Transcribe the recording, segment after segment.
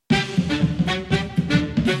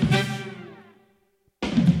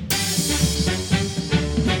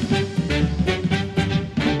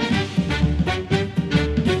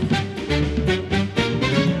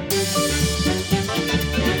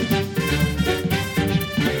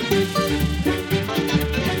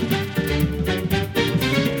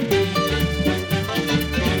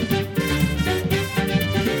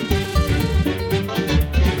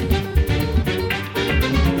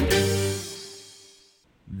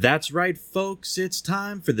That's right, folks. It's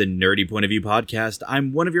time for the Nerdy Point of View podcast.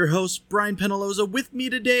 I'm one of your hosts, Brian Penaloza. With me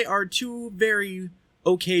today are two very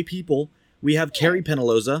okay people. We have Carrie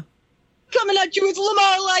Penaloza. Coming at you with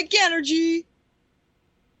Lamar-like energy.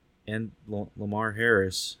 And Lamar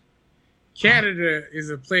Harris. Canada is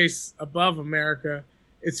a place above America.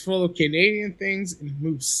 It's full of Canadian things and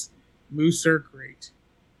moose. Moose are great.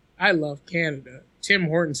 I love Canada. Tim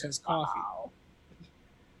Hortons has coffee. Wow.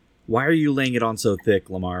 Why are you laying it on so thick,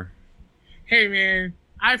 Lamar? Hey, man,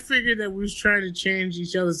 I figured that we was trying to change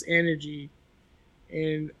each other's energy.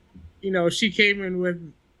 And, you know, she came in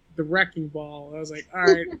with the wrecking ball. I was like, all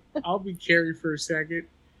right, I'll be Carrie for a second.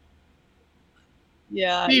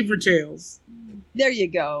 Yeah. Beaver tails. There you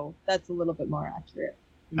go. That's a little bit more accurate.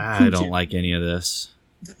 I don't like any of this.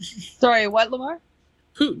 Sorry, what, Lamar?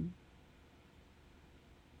 Putin.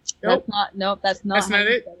 Nope. That's not That's how not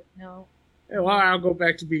you it? said No. Well, I'll go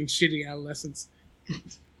back to being shitty adolescents.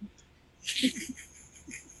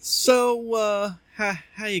 So,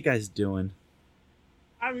 how you guys doing?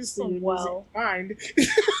 Obviously, Well. mind.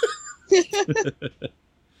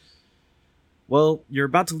 Well, you're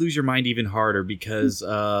about to lose your mind even harder because,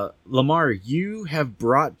 Lamar, you have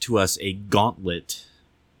brought to us a gauntlet.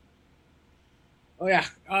 Oh yeah.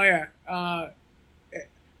 I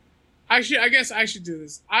guess I should do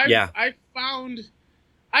this.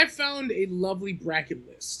 I found a lovely bracket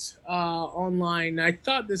list online. I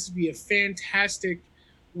thought this would be a fantastic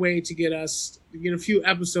way to get a few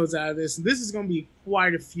episodes out of this. And this is going to be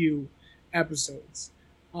quite a few episodes.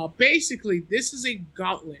 Basically, this is a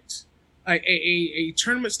gauntlet, a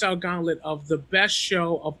tournament style gauntlet of the best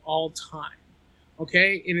show of all time.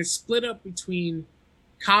 Okay, and it's split up between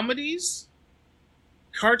comedies,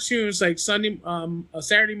 cartoons like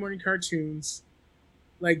Saturday morning cartoons,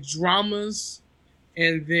 like dramas,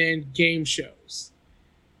 and then game shows.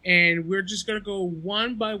 And we're just gonna go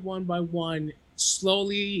one by one,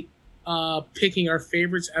 slowly picking our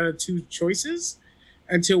favorites out of two choices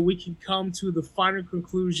until we can come to the final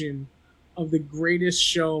conclusion of the greatest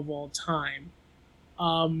show of all time.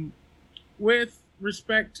 With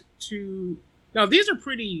respect to now, these are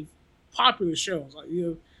pretty popular shows. Like,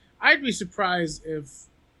 I'd be surprised if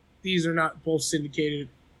these are not both syndicated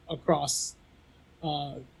across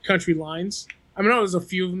country lines. I know there's a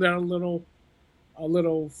few of them that are a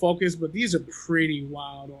little focused, but these are pretty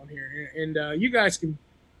wild on here, and you guys can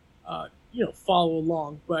follow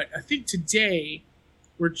along. But I think today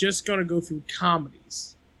we're just gonna go through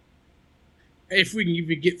comedies, if we can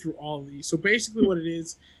even get through all of these. So basically, what it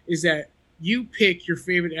is that you pick your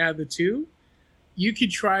favorite out of the two. You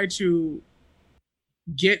could try to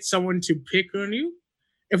get someone to pick on you.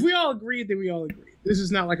 If we all agree, then we all agree. This is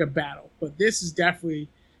not like a battle, but this is definitely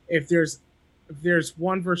if there's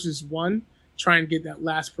one versus one, try and get that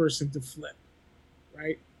last person to flip,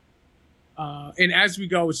 right? And as we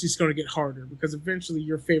go, it's just going to get harder because eventually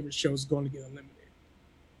your favorite show is going to get eliminated.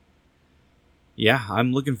 Yeah,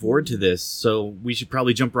 I'm looking forward to this. So we should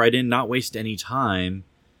probably jump right in, not waste any time.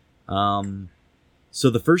 So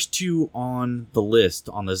the first two on the list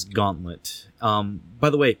on this gauntlet. By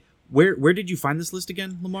the way, where did you find this list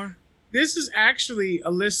again, Lamar? This is actually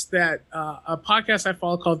a list that a podcast I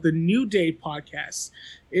follow called the New Day Podcast.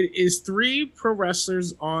 It is 3 pro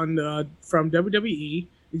wrestlers from WWE: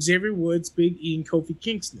 Xavier Woods, Big E, and Kofi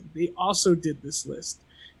Kingston. They also did this list,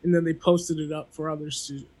 and then they posted it up for others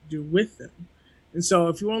to do with them. And so,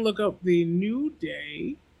 if you want to look up the New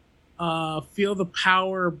Day, Feel the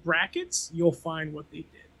Power brackets, you'll find what they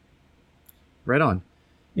did. Right on.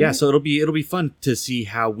 Yeah, so it'll be fun to see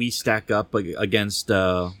how we stack up against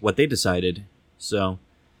what they decided. So,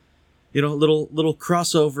 a little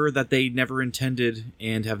crossover that they never intended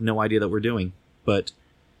and have no idea that we're doing. But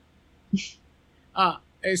it's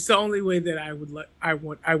the only way that I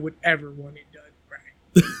would ever want it done,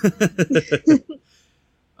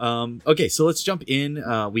 right? Okay, so let's jump in.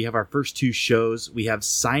 We have our first two shows. We have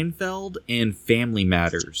Seinfeld and Family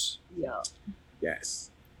Matters. Yeah.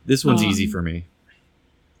 Yes. This one's easy for me.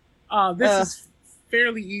 This is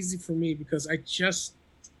fairly easy for me because I just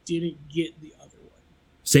didn't get the other one.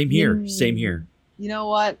 Same here. Same here. You know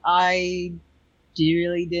what? I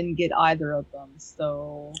really didn't get either of them.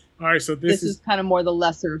 So all right, so this is kind of more the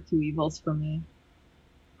lesser of two evils for me.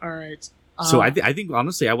 All right. So I think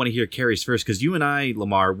honestly, I want to hear Carrie's first because you and I,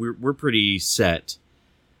 Lamar, we're pretty set.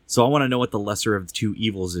 So I want to know what the lesser of the two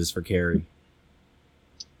evils is for Carrie.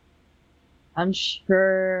 I'm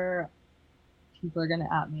sure people are going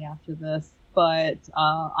to at me after this, but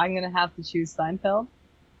I'm going to have to choose Seinfeld.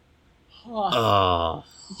 Because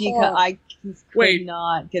I could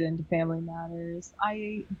not get into Family Matters.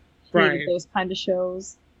 I hated those kind of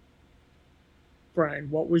shows. Brian,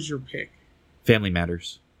 what was your pick? Family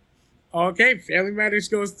Matters. Okay, Family Matters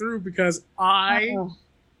goes through because I Oh.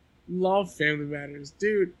 love Family Matters,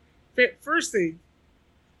 dude. First thing,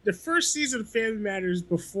 the first season of Family Matters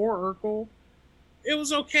before Urkel, it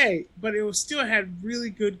was okay, but it was still had really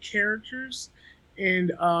good characters,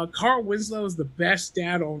 and Carl Winslow is the best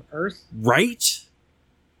dad on earth. Right?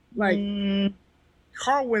 Like Mm,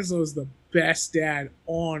 Carl Winslow is the best dad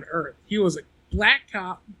on earth. He was a black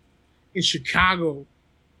cop in Chicago.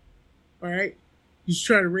 All right, he's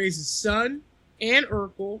trying to raise his son and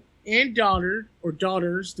Urkel and daughter or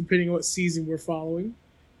daughters, depending on what season we're following.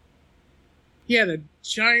 He had a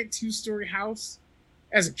giant 2-story house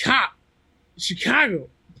as a cop in Chicago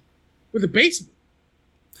with a basement.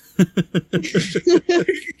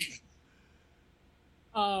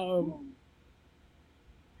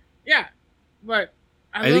 Yeah, but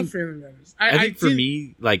I love think- Family Matters. I think for did-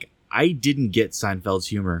 me, like, I didn't get Seinfeld's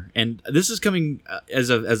humor, and this is coming as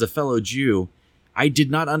a fellow Jew. I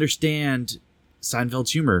did not understand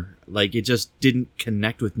Seinfeld's humor. Like, it just didn't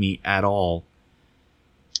connect with me at all.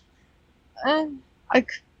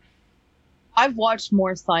 I've watched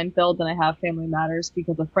more Seinfeld than I have Family Matters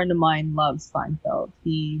because a friend of mine loves Seinfeld.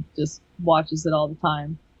 He just watches it all the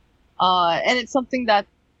time. And it's something that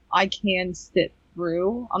I can sit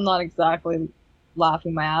through. I'm not exactly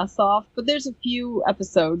laughing my ass off, but there's a few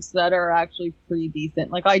episodes that are actually pretty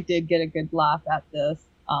decent. Like, I did get a good laugh at this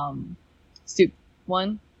soup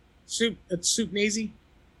one. Soup Nazi.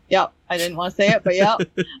 Yep, I didn't want to say it, but yep.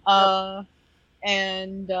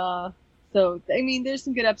 So, I mean, there's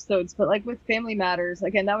some good episodes, but like with Family Matters,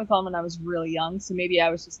 again, that was on when I was really young, so maybe I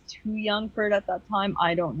was just too young for it at that time.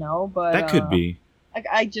 I don't know, but That could be. Like,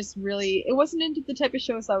 I just really, it wasn't into the type of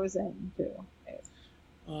shows I was into.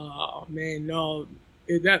 Oh man, no,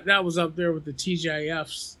 that was up there with the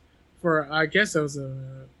TGIFs. I guess that was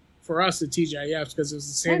for us the TGIFs because it was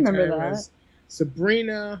the same time remember that. as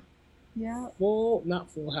Sabrina, Yeah. not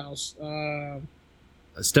Full House,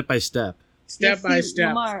 Step by Step. Step by Step.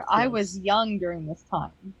 Lamar, I was young during this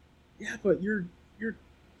time. Yeah, but you're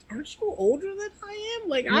aren't you older than I am?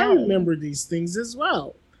 Like I Yeah. remember these things as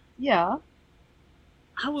well. Yeah.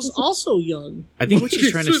 I was also young. I think what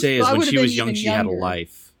she's trying to say is I when would've she been was young, even she had a younger.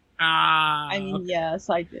 life. I mean, yes,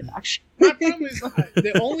 I did actually. My problem is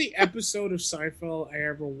the only episode of Seinfeld I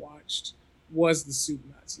ever watched was the Soup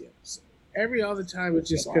Nazi episode. Every other time, I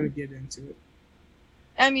just couldn't get into it.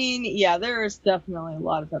 I mean, yeah, there's definitely a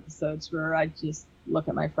lot of episodes where I just look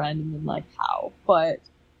at my friend and then like, how? But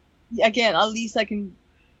again, at least I can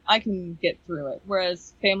get through it.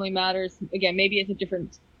 Whereas Family Matters, again, maybe it's a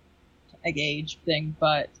different like age thing,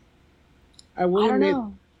 but I will I don't admit,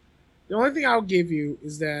 know. the only thing I'll give you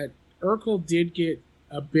is that Urkel did get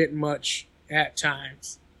a bit much at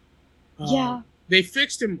times. Yeah. They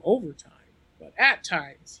fixed him over time, but at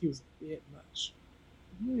times he was a bit much.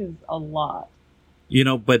 It is a lot. You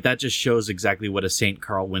know, but that just shows exactly what a Saint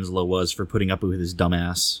Carl Winslow was for putting up with his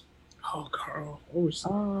dumbass. Oh, Carl.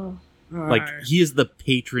 Oh, Like, he is the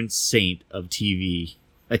patron saint of TV.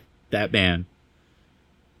 Like, that man.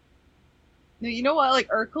 No, you know what? Like,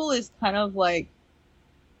 Urkel is kind of like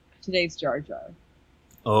today's Jar Jar.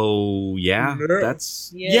 Oh, yeah? No.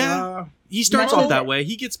 That's... Yeah. Yeah. He starts No. off that way.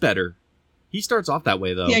 He gets better. He starts off that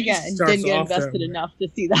way, though. Yeah, again, starts didn't get off that invested way. enough to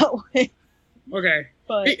see that way. Okay.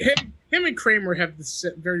 But Him and Kramer have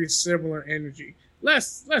very similar energy.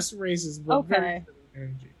 Less races, but very Okay. similar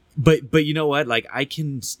energy. But you know what? Like, I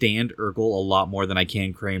can stand Urkel a lot more than I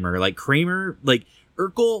can Kramer. Like, Kramer... Like,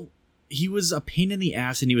 Urkel... He was a pain in the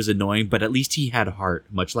ass and he was annoying, but at least he had heart,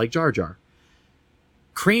 much like Jar Jar.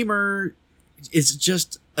 Kramer is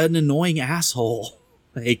just an annoying asshole.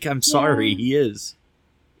 Like, I'm sorry, Yeah. he is.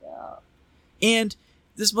 yeah. And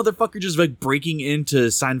this motherfucker just like breaking into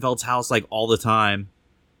Seinfeld's house like all the time.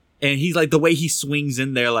 And he's like, the way he swings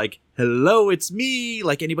in there, like, hello, it's me.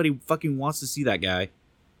 Like, anybody fucking wants to see that guy.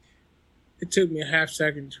 It took me a half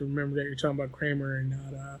second to remember that you're talking about Kramer and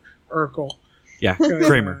not Urkel. Yeah,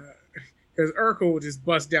 Kramer. Because Urkel would just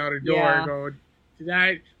bust down the door Yeah. and go, did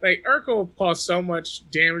I... Like, Urkel caused so much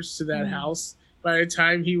damage to that Mhm. house by the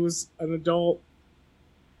time he was an adult.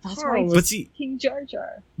 That's Carl why was- But see, King Jar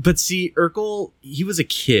Jar. Urkel, he was a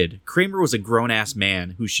kid. Kramer was a grown-ass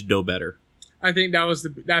man who should know better. I think that's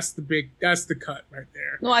the cut right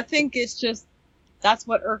there. No, I think it's just that's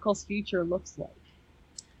what Urkel's future looks like.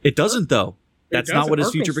 It doesn't, though. That's It not doesn't. what his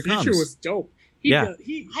Urkel's future becomes. Future was dope. Yeah.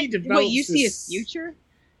 He developed. Wait, you see his future?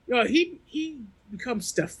 He becomes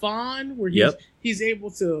Stefan, where Yep. he's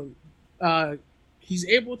able to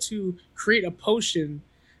create a potion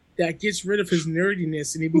that gets rid of his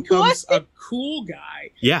nerdiness, and he becomes What? a cool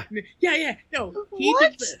guy. Yeah. Yeah. No,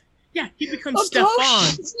 What? Yeah, he becomes Of Stefan.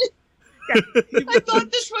 Potions. Yeah, I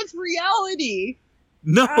thought this was reality.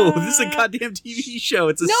 No, this is a goddamn TV show.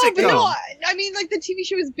 It's a No, sitcom. but no, I mean, like, the TV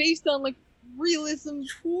show is based on, like, realism.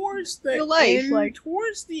 towards the Real life, end, like-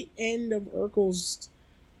 towards the end of Urkel's,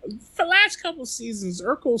 for the last couple seasons,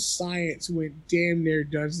 Urkel's science went damn near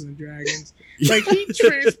Dungeons and Dragons. Like, he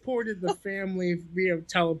transported the family via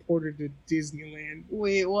teleporter to Disneyland.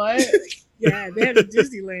 Wait, what? Yeah, they had a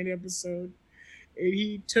Disneyland episode, and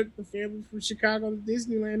he took the family from Chicago to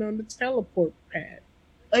Disneyland on the teleport pad.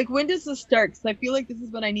 Like, when does this start? Because I feel like this is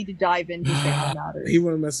when I need to dive into Family Matters. He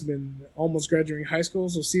must have been almost graduating high school,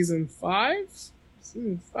 so season 5,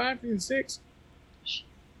 season 6.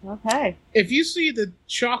 Okay. If you see the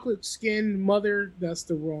chocolate skinned mother, that's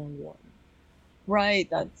the wrong one. Right,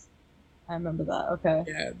 that's... I remember that. Okay.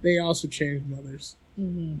 Yeah, they also changed mothers.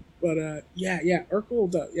 Mm-hmm. But Urkel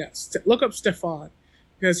does. Yeah, look up Stefan,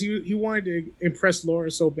 because he wanted to impress Laura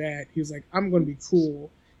so bad. He was like, I'm going to be cool,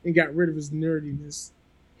 and got rid of his nerdiness.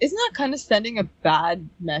 Isn't that kind of sending a bad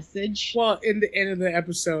message? Well, in the end of the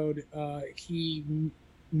episode, he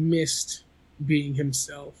missed being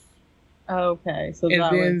himself. Okay, so And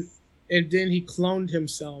that then- was... And then he cloned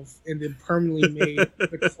himself and then permanently made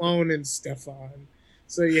the clone in Stefan.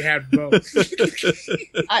 So you had both.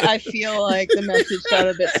 I feel like the message got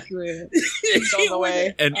a bit screwed. It's on the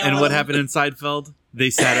way. And what happened in Seinfeld? They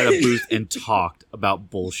sat at a booth and talked about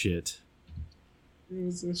bullshit. It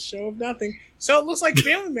was a show of nothing. So it looks like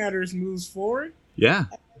Family Matters moves forward. Yeah.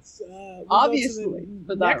 We'll Obviously, go to the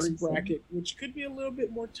for that next reason. bracket, which could be a little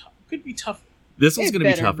bit more tough. Could be tougher. This one's It going to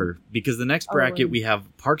be better. tougher because the next bracket we have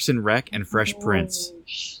Parks and Rec and Fresh Prince.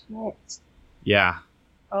 Oh, shit. Yeah.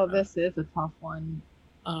 Oh, this is a tough one.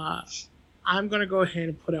 I'm gonna go ahead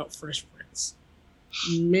and put out Fresh Prince,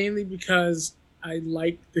 mainly because I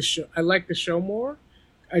like the show. I like the show more.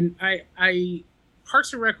 I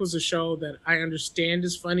Parks and Rec was a show that I understand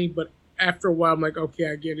is funny, but after a while, I'm like,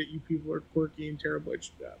 okay, I get it. You people are quirky and terrible at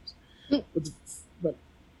your jobs. but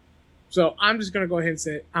so I'm just gonna go ahead and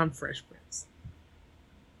say I'm Fresh Prince.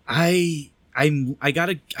 I'm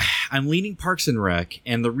leaning Parks and Rec,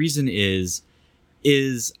 and the reason is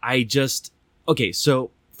I just okay,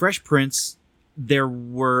 so Fresh Prince, there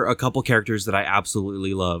were a couple characters that I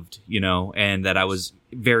absolutely loved, and that I was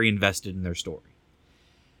very invested in their story.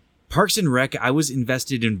 Parks and Rec, I was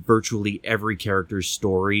invested in virtually every character's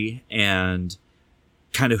story and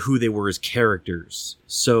kind of who they were as characters.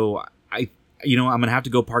 So I'm going to have to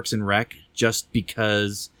go Parks and Rec just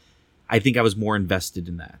because I think I was more invested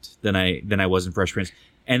in that than I was in Fresh Prince.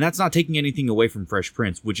 And that's not taking anything away from Fresh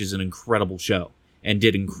Prince, which is an incredible show and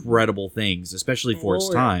did incredible things, especially for its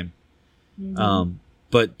time. Mhm.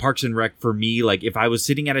 But Parks and Rec for me, like if I was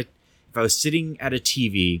sitting at a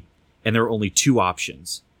TV and there were only two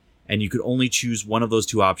options and you could only choose one of those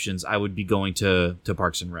two options, I would be going to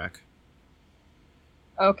Parks and Rec.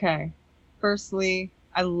 Okay. Firstly,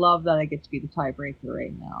 I love that I get to be the tiebreaker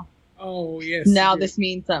right now. Oh yes. Now yes. this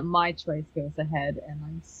means that my choice goes ahead, and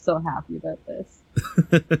I'm so happy about this.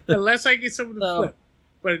 Unless I get someone to So, flip,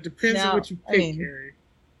 but it depends on now, what you I pick, mean, Carrie.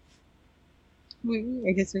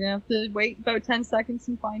 I guess we're gonna have to wait about 10 seconds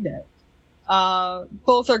and find out.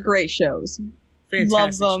 Both are great shows. Fantastic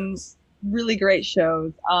love them. shows. Really great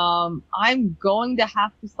shows. I'm going to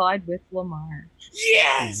have to side with Lamar.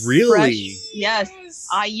 Yes. Really? Fresh- yes.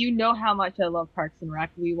 You know how much I love Parks and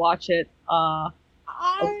Rec. We watch it a lot,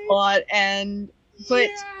 but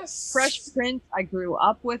yes. Fresh Prince, I grew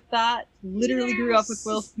up with that. Literally grew up with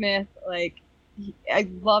Will Smith. Like, I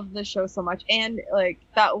love the show so much, and like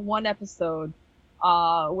that one episode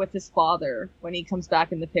with his father when he comes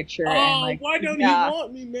back in the picture. Oh, and like, why don't yeah, he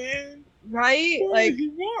want me, man? right? Why Like, does he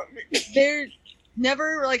want me? there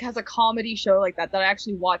never like has a comedy show like that I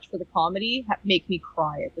actually watch for the comedy make me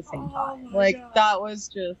cry at the same Oh time. my Like God. that was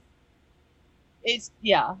just, it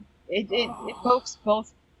evokes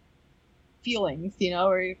both feelings,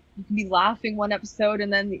 where you can be laughing one episode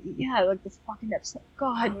and then like this fucking episode.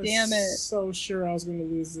 I God was damn it. So sure I was going to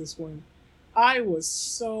lose this one. I was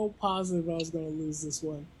so positive I was going to lose this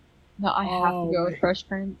one. No, I have to go with man. Fresh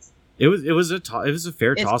Prince. It was a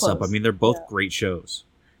fair It's toss up. I close. mean, they're both Yeah. great shows.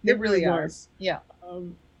 They really are. was. Yeah.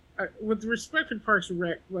 With respect to Parks and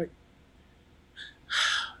Rec, like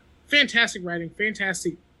fantastic writing,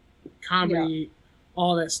 fantastic comedy,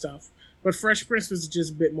 all that stuff. But Fresh Prince was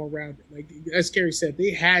just a bit more rounded. Like as Carrie said,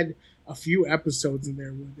 they had a few episodes in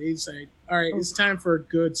there where they said, "All right, it's time for a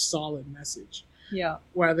good, solid message." Yeah.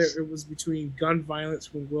 Whether it was between gun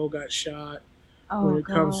violence when Will got shot, Oh, when it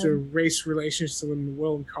comes God. to race relations when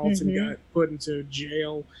Will and Carlton Mhm. got put into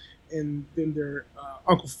jail, and then their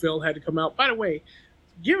Uncle Phil had to come out. By the way,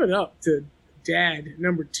 give it up to dad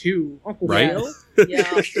number 2, Uncle Right? Phil.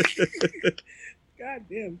 Yeah. God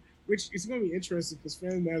damn. Which is going to be interesting because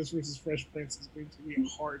Family Matters versus Fresh Prince is going to be a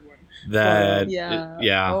hard one. That Yeah.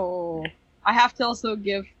 yeah. Oh, I have to also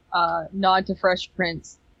give nod to Fresh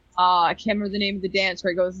Prince. I can't remember the name of the dance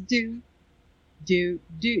where it goes do,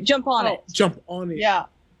 jump on it. Jump on it. Yeah.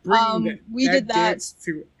 Bringing We did that. dance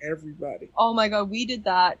to everybody. Oh my god, we did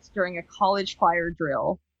that during a college fire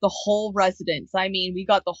drill. The whole residence. I mean, we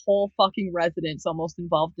got the whole fucking residence almost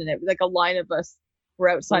involved in it. Like a line of us were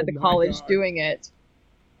outside Oh the my college God. doing it.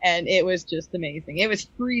 And it was just amazing. It was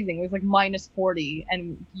freezing. It was like minus 40.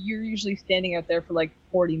 And you're usually standing out there for like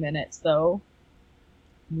 40 minutes, though.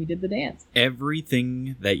 We did the dance.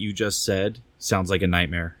 Everything that you just said sounds like a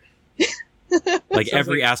nightmare. Like Sounds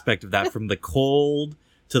every like- aspect of that, from the cold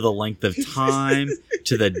to the length of time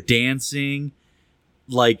to the dancing.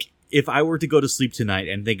 Like, if I were to go to sleep tonight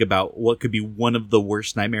and think about what could be one of the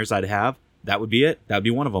worst nightmares I'd have, that would be it. That would be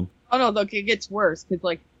one of them. Oh no, look, it gets worse because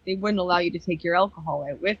like they wouldn't allow you to take your alcohol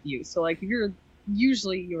out with you. So like if you're in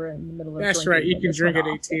the middle of That's drinking, right. You but can this drink went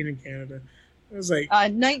at off. 18 in Canada. It was like,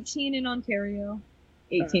 19 in Ontario,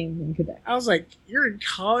 18 in Quebec. I was like, you're in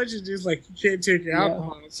college and just like, you can't take your Yeah.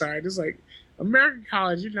 alcohol outside. It's like, American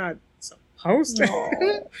college, you're not supposed to.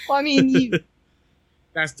 No. Well, I mean,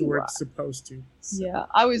 That's the word Wow. supposed to. So, yeah,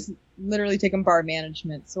 I was literally taking bar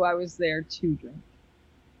management, so I was there to drink.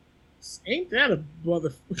 Ain't that a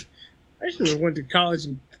motherfucker? I should have went to college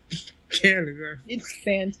in Canada. It's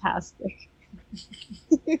fantastic.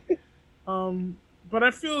 But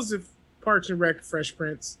I feel as if Parks and Rec, Fresh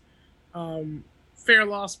Prince, fair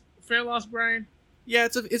loss, Brian. Yeah,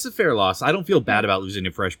 it's a fair loss. I don't feel bad about losing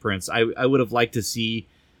to Fresh Prince. I would have liked to see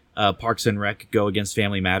Parks and Rec go against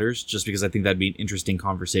Family Matters, just because I think that'd be an interesting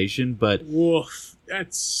conversation. But Woof,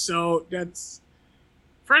 that's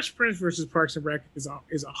Fresh Prince versus Parks and Rec is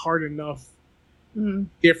a hard enough Mhm.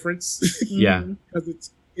 difference Yeah. Mhm.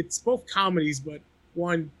 because it's both comedies, but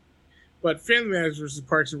Family Matters versus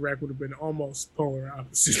Parks and Rec would have been almost polar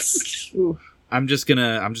opposites. Oof. I'm just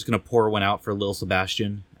gonna pour one out for Lil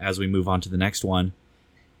Sebastian as we move on to the next one.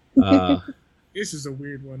 This is a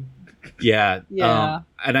weird one. Yeah. Yeah.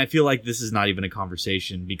 And I feel like this is not even a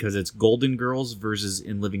conversation because it's Golden Girls versus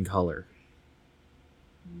In Living Color.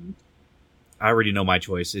 I already know my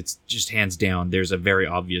choice. It's just hands down. There's a very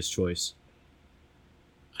obvious choice.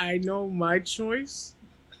 I know my choice.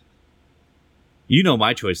 You know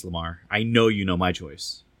my choice, Lamar. I know you know my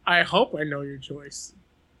choice. I hope I know your choice.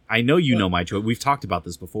 I know you What? know my choice. We've talked about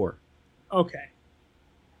this before. Okay.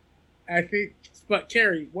 I think, but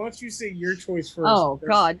Carrie, why don't you say your choice first? Oh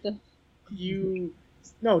God.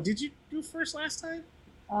 No, did you do first last time?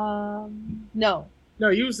 No. No,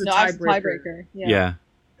 you was the No, I was the tiebreaker. tiebreaker. Yeah.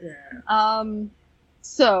 Yeah.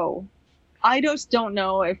 So I just don't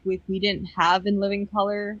know if we didn't have In Living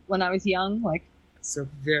Color when I was young, like It's a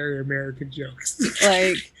very American joke.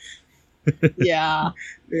 like yeah.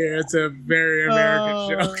 Yeah, it's a very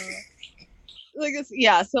American joke. Like it's,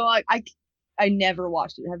 yeah, so I never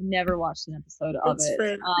watched it. Have never watched an episode of That's it.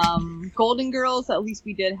 fair. Golden Girls, at least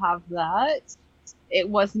we did have that. It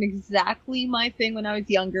wasn't exactly my thing when I was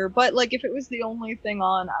younger, but like if it was the only thing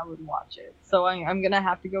on, I would watch it. So I'm gonna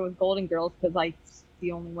have to go with Golden Girls because it's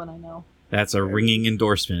the only one I know. That's a ringing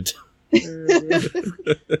endorsement.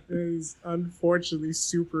 It is unfortunately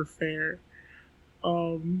super fair.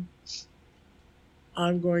 I'm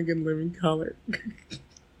going In Living Color.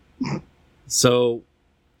 So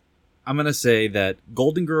I'm gonna say that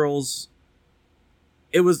Golden Girls.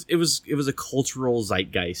 It was a cultural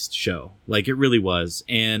zeitgeist show. Like it really was,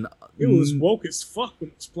 and It was woke as fuck when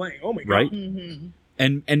it was playing. Oh my god! Right? Mm-hmm.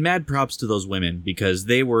 and mad props to those women because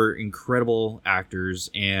they were incredible actors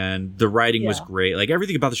and the writing was Yeah. great. Like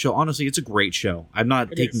everything about the show, honestly, it's a great show. I'm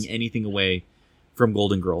not It taking is. anything away from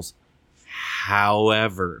Golden Girls.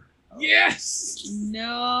 However, Yes.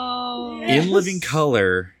 No. Yes. In Living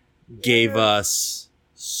Color gave Yes. us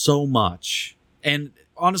so much. And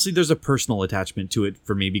honestly, there's a personal attachment to it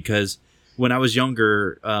for me because when I was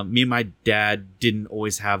younger, me and my dad didn't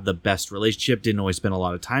always have the best relationship, didn't always spend a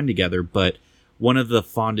lot of time together. But one of the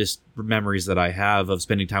fondest memories that I have of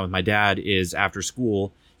spending time with my dad is after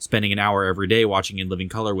school, spending an hour every day watching In Living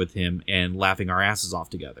Color with him and laughing our asses off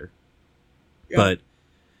together. Yeah. But,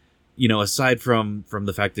 you know, aside from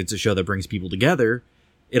the fact that it's a show that brings people together,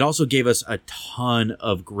 it also gave us a ton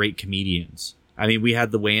of great comedians. I mean, we had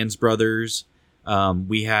the Wayans brothers.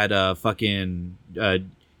 We had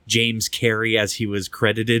James Carey, as he was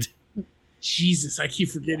credited. Jesus, I keep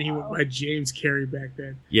forgetting he went by James Carey back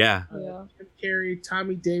then. Yeah. Yeah. Carrey,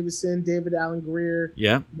 Tommy Davidson, David Allen Greer,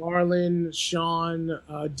 Yeah. Marlon, Sean,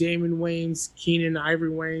 Damon Wayans, Keenan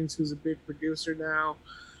Ivory Wayans, who's a big producer now.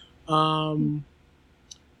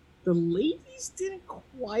 The ladies didn't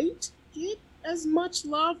quite get as much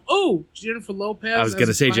love. Oh, Jennifer Lopez. I was going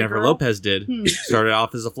to say Jennifer girl. Lopez did. Started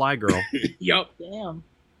off as a fly girl. Yup. Damn.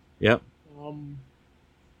 Yep.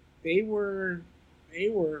 They were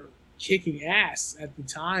kicking ass at the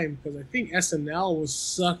time because I think SNL was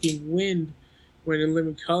sucking wind when In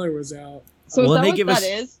Living Color was out. So Well, is and that they give what us-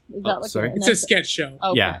 that is? Is that like sorry. an It's a sketch show.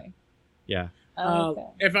 Okay. Yeah. Yeah. Okay.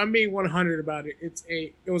 If I'm being 100 about it,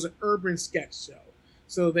 it was an urban sketch show.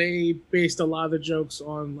 So they based a lot of the jokes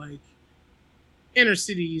on like inner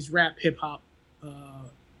cities, rap, hip hop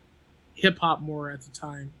more at the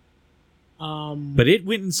time. But it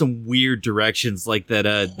went in some weird directions, like that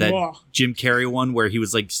oh, Jim Carrey one where he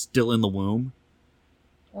was like still in the womb,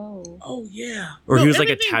 oh yeah, or No, he was like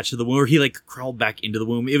everything- attached to the womb, or he like crawled back into the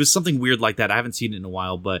womb. It was something weird like that. I haven't seen it in a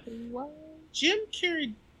while, but What? Jim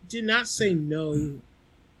Carrey did not say no.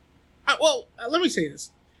 Let me say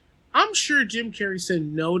this. I'm sure Jim Carrey said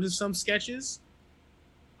no to some sketches.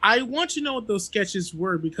 I want to know what those sketches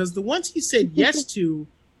were because the ones he said yes to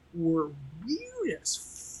were weird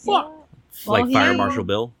as fuck. like Well, Fire he- Marshal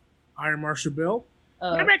Bill. Iron Marshal Bill.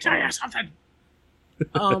 Uh, Let me tell you something.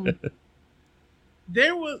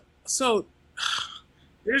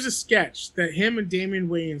 There's a sketch that him and Damon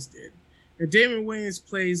Wayans did. And Damon Wayans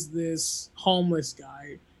plays this homeless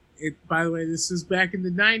guy. By the way, this is back in the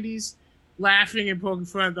 90s. Laughing and poking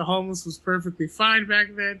fun at the homeless was perfectly fine back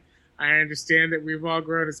then. I understand that we've all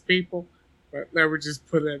grown as people, but let me just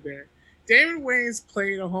put that there. Damon Wayans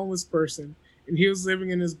played a homeless person, and he was living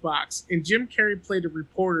in his box. And Jim Carrey played a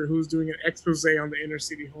reporter who was doing an expose on the inner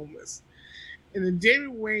city homeless. And then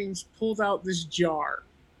Damon Wayans pulled out this jar.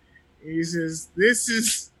 And he says, this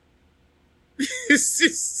is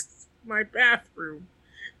my bathroom.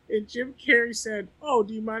 And Jim Carrey said, oh,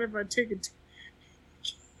 do you mind if I take it?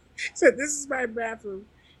 Said, this is my bathroom.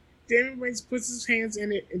 Damon Wayans puts his hands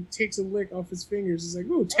in it and takes a lick off his fingers. He's like,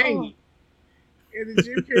 ooh, tangy. And then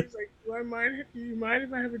Jim Carrey's like, do you mind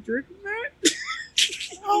if I have a drink of that?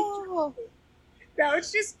 Oh. Now,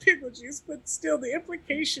 it's just pickle juice, but still, the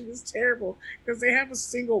implication is terrible because they have a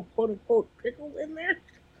single quote-unquote pickle in there.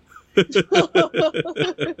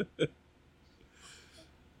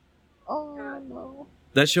 Oh no.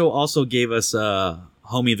 That show also gave us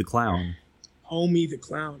Homie the Clown. Homie the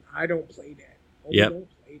Clown. I don't play that. Homie Yep. don't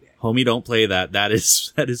play that. Homie, don't play that. That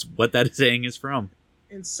is what that saying is from.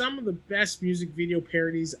 And some of the best music video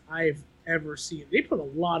parodies I've ever seen. They put a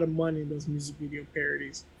lot of money in those music video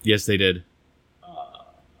parodies. Yes, they did.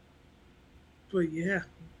 But yeah.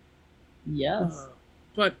 Yes.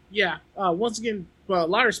 Once again, a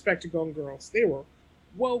lot of respect to Golden Girls. They were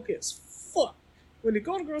woke as fuck. When the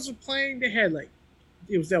Golden Girls were playing, they had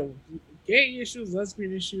dealt with gay issues,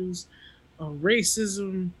 lesbian issues,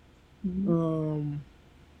 racism,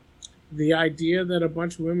 the idea that a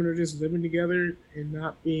bunch of women are just living together and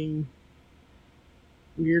not being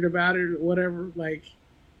weird about it or whatever. Like,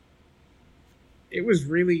 it was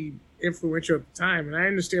really influential at the time, and I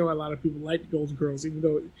understand why a lot of people like the Golden Girls, even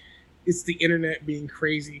though it's the internet being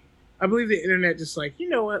crazy. I believe the internet just like, you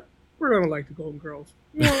know what, we're gonna like the Golden Girls.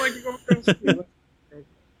 You don't like the Golden Girls? Yeah, let's like the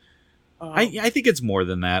Golden Girls. I think it's more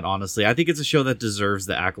than that, honestly. I think it's a show that deserves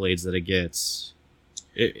the accolades that it gets.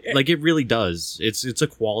 It really does. It's a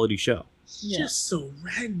quality show. It's Yeah. just so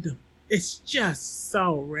random. It's just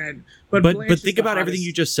so random. But But Blanche is think the about everything hottest.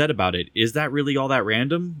 you just said about it. Is that really all that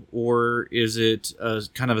random, or is it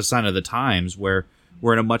kind of a sign of the times where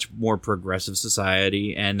we're in a much more progressive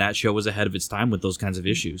society, and that show was ahead of its time with those kinds of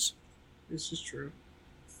issues? This is true.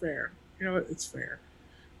 Fair. You know what? It's fair.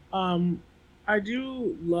 I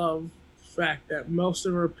do love the fact that most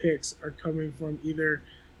of our picks are coming from either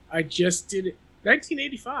I just did it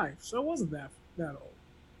 1985, so it wasn't that old.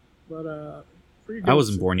 But pretty I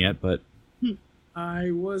wasn't dope. born yet, but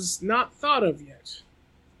I was not thought of yet.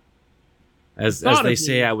 as Thought they of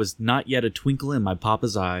say, me. I was not yet a twinkle in my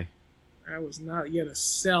papa's eye. I was not yet a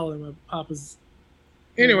cell in my papa's.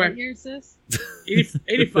 What Anyway, year is this?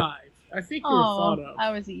 85. I think you were thought Oh, of.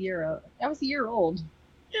 I was a year old. I was a year old.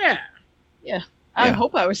 Yeah. I Yeah.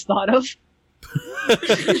 hope I was thought of.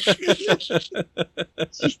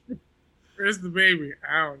 Where's the baby?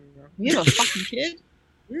 I don't know. You have a fucking kid?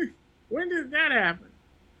 When did that happen?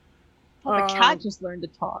 Oh, the cat just learned to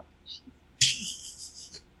talk.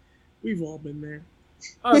 We've all been there.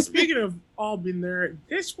 Speaking of all been there,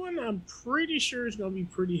 this one I'm pretty sure is going to be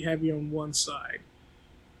pretty heavy on one side.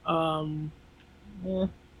 Yeah.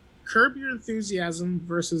 Curb Your Enthusiasm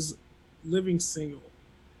versus Living Single.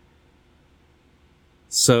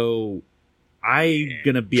 So I'm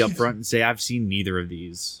gonna be upfront and say I've seen neither of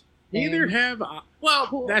these. Neither have I. Well,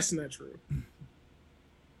 Cool. that's not true.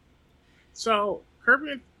 So,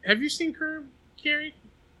 have you seen Curb, Carrie?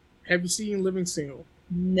 Have you seen Living Single?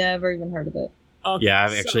 Never even heard of it. Okay, Yeah, I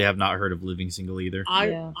so actually have not heard of Living Single either.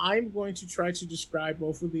 Yeah. I'm going to try to describe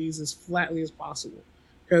both of these as flatly as possible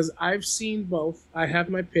because I've seen both. I have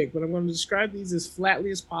my pick, but I'm going to describe these as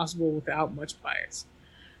flatly as possible without much bias.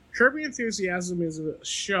 Curb Your Enthusiasm is a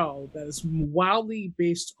show that is wildly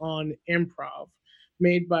based on improv,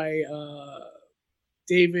 made by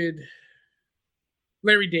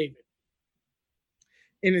Larry David.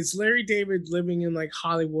 And it's Larry David living in like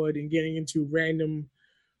Hollywood and getting into random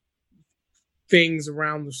things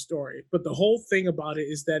around the story. But the whole thing about it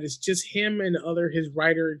is that it's just him and his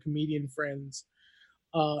writer and comedian friends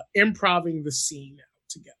improving the scene out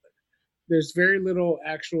together. There's very little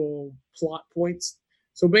actual plot points.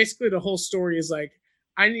 So basically the whole story is like,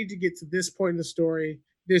 I need to get to this point in the story,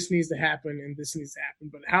 this needs to happen, and this needs to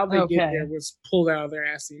happen. But how they get there was pulled out of their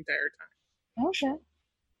ass the entire time. Okay.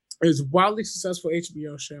 It was a wildly successful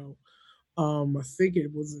HBO show. I think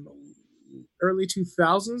it was in the early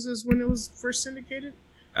 2000s is when it was first syndicated.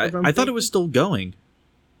 I thought it was still going.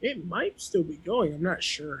 It might still be going. I'm not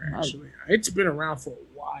sure, actually. It's been around for a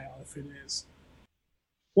while, if it is.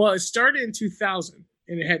 Well, it started in 2000,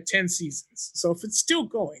 and it had 10 seasons. So if it's still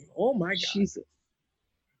going, oh my God. Jesus.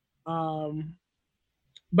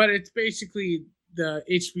 But it's basically the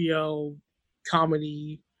HBO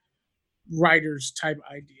comedy writers type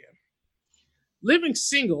idea. Living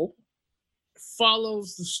Single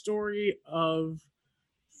follows the story of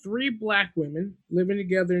 3 Black women living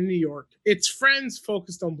together in New York. It's Friends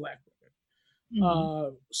focused on Black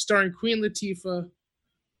women, starring Queen Latifah,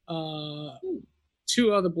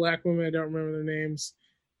 2 other Black women, I don't remember their names,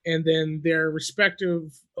 and then their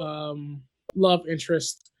respective love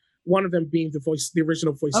interests, one of them being the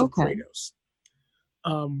original voice of Kratos.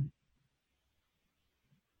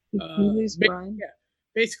 Brian? Yeah,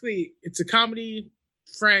 basically, it's a comedy,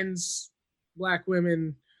 Friends, Black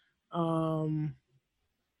women, 90s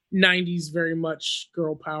very much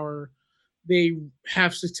girl power. They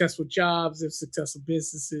have successful jobs, they have successful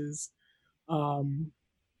businesses, but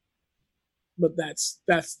that's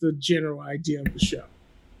the general idea of the show.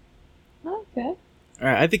 Okay. All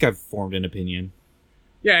right, I think I've formed an opinion.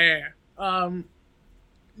 Yeah.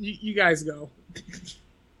 You guys go.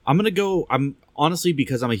 I'm gonna go. I'm honestly,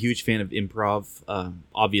 because I'm a huge fan of improv.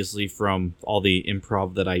 Obviously, from all the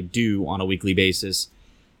improv that I do on a weekly basis,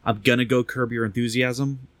 I'm gonna go Curb Your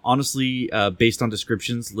Enthusiasm. Honestly, based on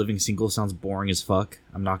descriptions, Living Single sounds boring as fuck.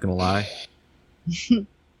 I'm not gonna lie.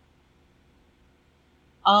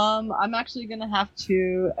 I'm actually gonna have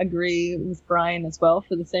to agree with Brian as well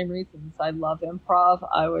for the same reasons. I love improv.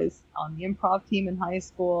 I was on the improv team in high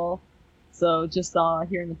school, so just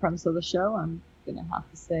hearing the premise of the show, I'm gonna have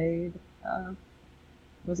to say,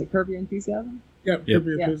 was it Curb Your Enthusiasm? Yep. Curb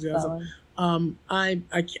Your Enthusiasm. I'm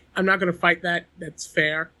not gonna fight that. That's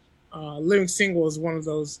fair. Living Single is one of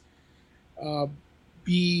those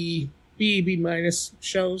B minus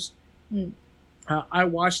shows. I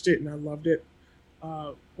watched it and I loved it.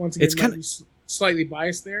 Once again, It's kind of slightly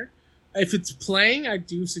biased there. If it's playing, I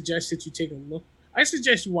do suggest that you take a look. I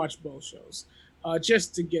suggest you watch both shows,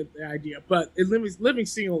 just to get the idea. But Living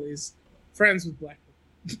Single is Friends with Black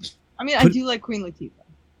people. I mean, I do like Queen Latifah.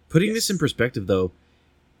 Putting this in perspective, though,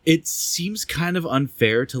 it seems kind of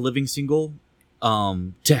unfair to Living Single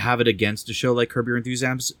to have it against a show like Curb Your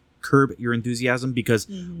Enthusiasm, because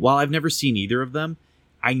while I've never seen either of them,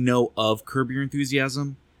 I know of Curb Your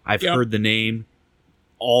Enthusiasm. I've heard the name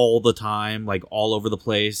all the time, like all over the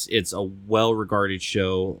place. It's a well-regarded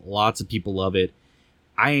show. Lots of people love it.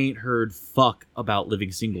 I ain't heard fuck about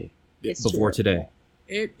Living Single before today.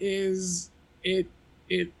 It is a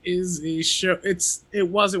show. It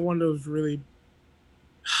wasn't one of those really.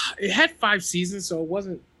 It had 5 seasons, so it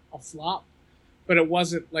wasn't a flop, but it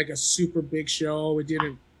wasn't like a super big show. It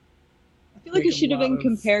didn't. I feel like it should have been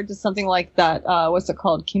compared to something like that. What's it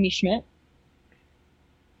called? Kimmy Schmidt.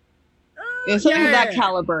 Something of that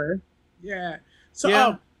caliber. Yeah.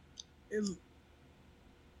 So,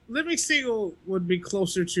 Living Single would be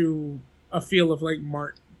closer to a feel of like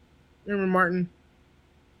Martin. Remember Martin?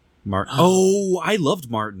 Martin. Oh, I loved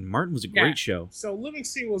Martin. Martin was a great show. So Living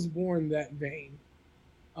Single was born in that vein.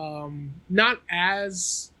 Not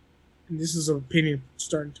as, and this is an opinion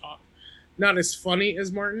starting to talk, not as funny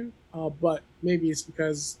as Martin, but maybe it's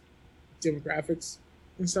because demographics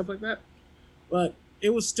and stuff like that. But it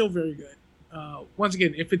was still very good. Once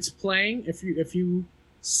again, if it's playing, if you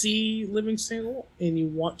see Living Single and you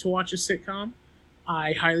want to watch a sitcom,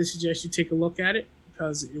 I highly suggest you take a look at it,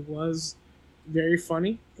 because it was very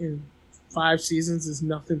funny, and 5 seasons is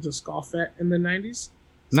nothing to scoff at in the 90s.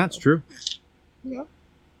 And that's true. Yeah.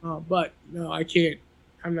 But no, I can't.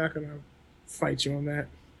 I'm not gonna fight you on that.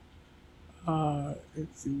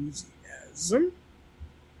 Enthusiasm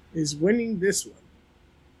is winning this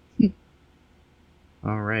one.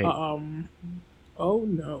 All right. Oh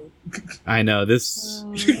no. I know this.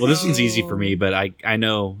 Well, this one's easy for me, but I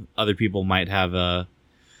know other people might have a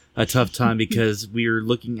tough time because we're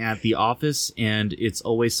looking at The Office and It's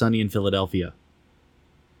Always Sunny in Philadelphia.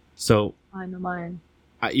 So I know mine.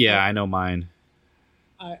 I know mine.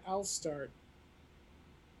 I'll start.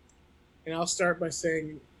 And I'll start by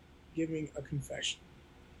giving a confession.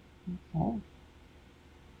 Okay.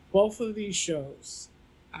 Both of these shows,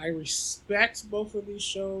 I respect both of these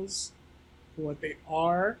shows for what they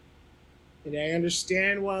are, and I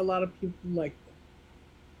understand why a lot of people like them.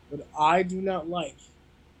 But I do not like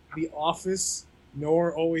The Office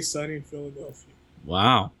nor Always Sunny in Philadelphia.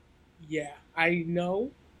 Wow. Yeah, I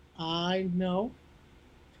know.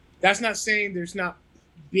 That's not saying there's not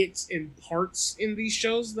bits and parts in these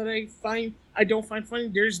shows that I don't find funny.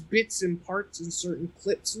 There's bits and parts in certain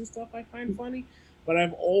clips and stuff I find funny, but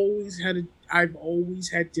I've always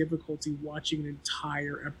had difficulty watching an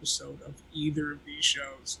entire episode of either of these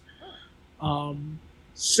shows.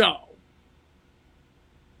 So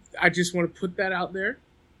I just want to put that out there.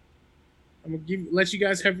 I'm gonna let you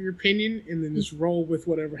guys have your opinion and then just roll with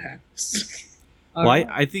whatever happens. Well,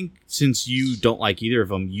 I think since you don't like either of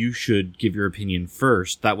them, you should give your opinion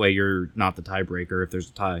first. That way you're not the tiebreaker if there's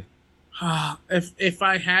a tie. If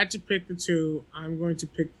I had to pick the two, I'm going to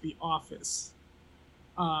pick The Office.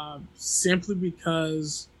 Simply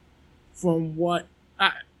because from what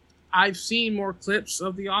I've seen more clips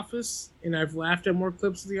of The Office, and I've laughed at more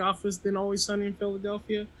clips of The Office than Always Sunny in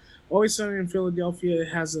Philadelphia. Always Sunny in Philadelphia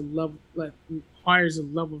has a level that requires a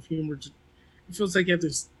level of humor. It feels like you have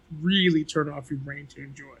to really turn off your brain to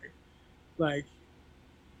enjoy. Like,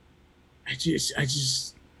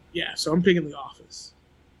 so I'm picking The Office.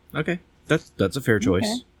 Okay, that's a fair choice.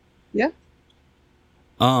 Okay. Yeah.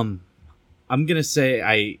 I'm gonna say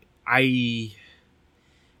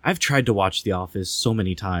I've tried to watch The Office so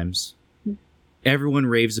many times. Everyone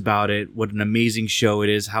raves about it, what an amazing show it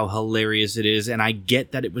is, how hilarious it is, and I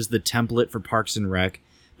get that it was the template for Parks and Rec,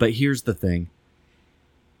 but here's the thing.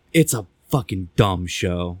 It's a fucking dumb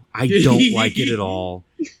show. I don't like it at all.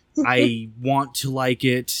 I want to like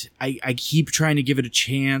it. I keep trying to give it a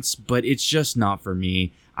chance, but it's just not for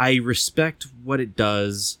me. I respect what it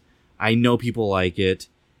does. I know people like it.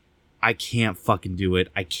 I can't fucking do it.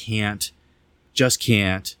 I can't. Just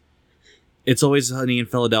can't. It's Always Sunny in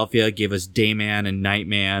Philadelphia. It gave us Dayman and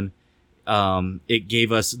Nightman. It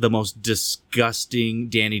gave us the most disgusting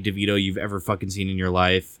Danny DeVito you've ever fucking seen in your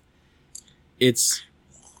life. It's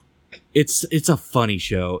a funny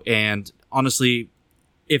show, and honestly,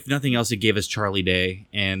 if nothing else, it gave us Charlie Day,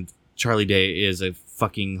 and Charlie Day is a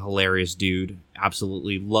fucking hilarious dude.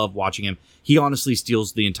 Absolutely love watching him. He honestly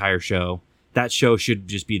steals the entire show. That show should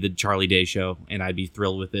just be the Charlie Day show, and I'd be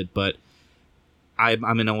thrilled with it, but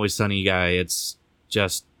I'm an Always Sunny guy. It's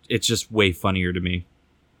just way funnier to me.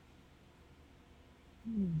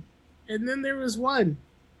 And then there was one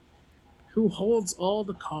who holds all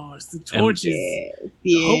the cards, the torches,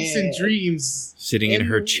 the hopes and dreams. Sitting in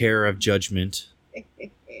her chair of judgment.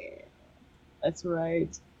 That's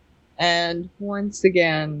right. And once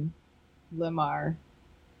again, Limar,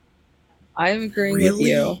 I'm agreeing with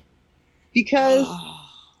you. Because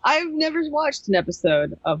I've never watched an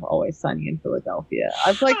episode of Always Sunny in Philadelphia.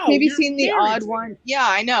 I've maybe seen the odd one. Yeah,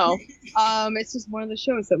 I know. It's just one of the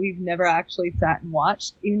shows that we've never actually sat and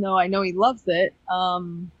watched, even though I know he loves it.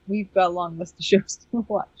 We've got a long list of shows to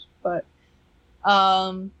watch. But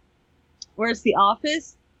whereas The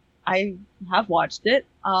Office, I have watched it.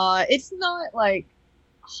 It's not like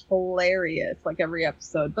hilarious like every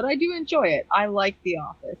episode, but I do enjoy it. I like The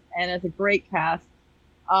Office, and it's a great cast.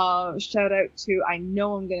 Shout out to, I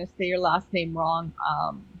know I'm going to say your last name wrong.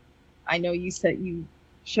 I know you said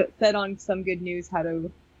on Some Good News how to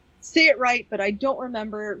say it right, but I don't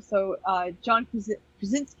remember. So, John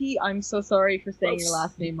Krasinski, I'm so sorry for saying your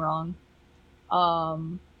last name wrong.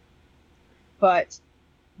 But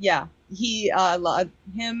yeah,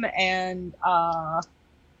 him and,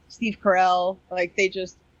 Steve Carell, like, they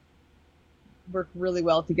just work really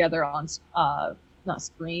well together on, not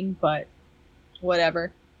screen, but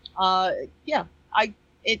whatever. Yeah,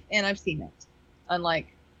 and I've seen it, unlike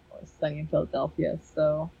Sunny in Philadelphia.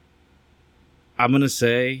 So I'm gonna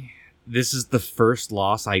say this is the first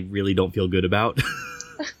loss I really don't feel good about.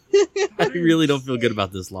 I really don't feel good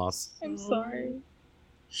about this loss. I'm sorry.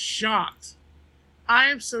 Shocked. I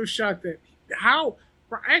am so shocked that how.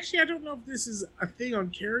 Actually, I don't know if this is a thing on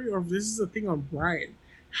Carrie or if this is a thing on Brian.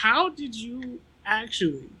 How did you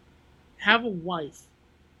actually have a wife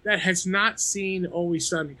that has not seen Always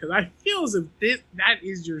Sunny? Because I feel as if that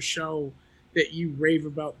is your show that you rave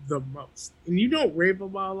about the most. And you don't rave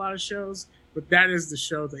about a lot of shows, but that is the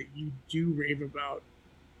show that you do rave about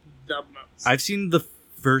the most. I've seen the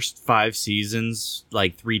first 5 seasons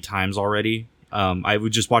like 3 times already. I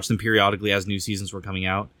would just watch them periodically as new seasons were coming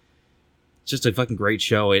out. It's just a fucking great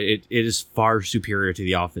show. It is far superior to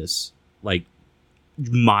The Office. Like,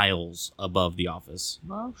 miles above The Office.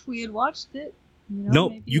 Well, if we had watched it,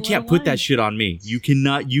 No, you can't put that shit on me. You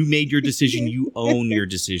cannot. You made your decision. You own your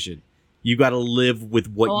decision. You got to live with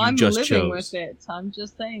what you I'm just living chose. with it. I'm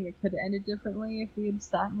just saying it could have ended differently if we had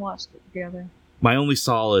sat and watched it together. My only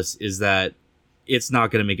solace is that it's not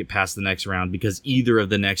going to make it past the next round because either of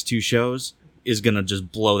the next 2 shows is going to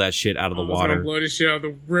just blow that shit out of the water. Blow this shit out of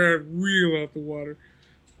the real out the water.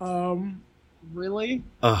 Really?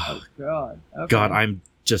 Ugh, God. Okay. God, I'm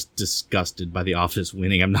just disgusted by The Office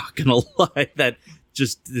winning. I'm not going to lie. That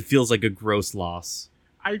just it feels like a gross loss.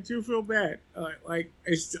 I do feel bad.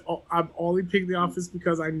 I'm only picking The Office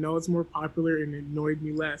because I know it's more popular and it annoyed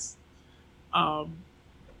me less.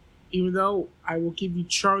 Even though I will give you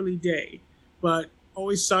Charlie Day, but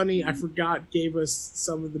Always Sunny, I forgot, gave us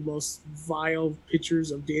some of the most vile pictures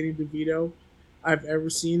of Danny DeVito I've ever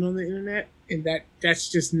seen on the internet, and that's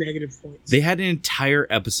just negative points. They had an entire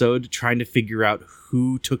episode trying to figure out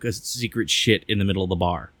who took a secret shit in the middle of the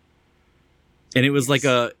bar, and it was like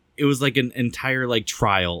an entire like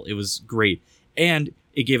trial. It was great, and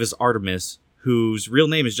it gave us Artemis, whose real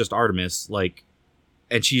name is just Artemis, like,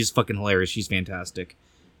 and she's fucking hilarious. She's fantastic.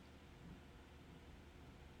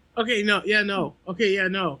 Okay, no. Okay, yeah,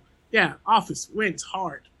 no. Yeah, Office wins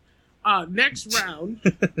hard. Next round,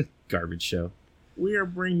 Garbage show. we are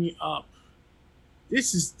bringing up.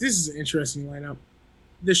 This is an interesting lineup.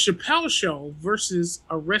 The Chappelle Show versus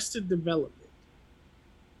Arrested Development.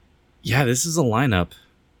 Yeah, this is a lineup.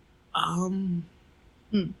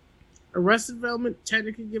 Arrested Development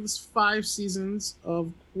technically gave us 5 seasons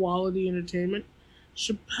of quality entertainment.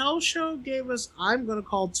 Chappelle Show gave us, I'm gonna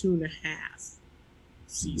call 2.5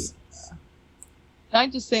 seasons. Can I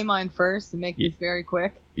just say mine first and make this very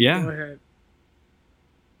quick? Yeah. Go ahead.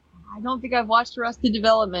 I don't think I've watched Arrested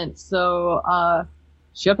Development, so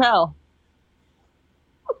Chappelle.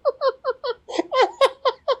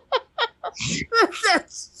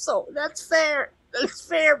 That's fair. That's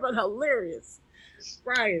fair, but hilarious.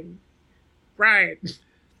 Brian.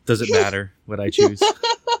 Does it matter what I choose?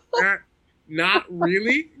 Not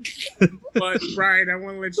really. But Brian, I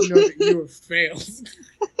want to let you know that you have failed.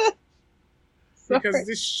 Because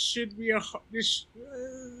this should be this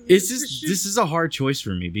is a hard choice for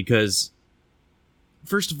me because,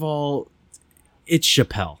 first of all, it's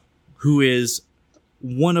Chappelle, who is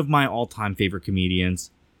one of my all-time favorite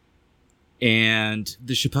comedians. And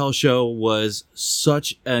the Chappelle Show was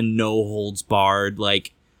such a no-holds-barred,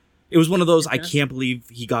 like, it was one of those, I can't believe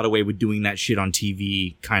he got away with doing that shit on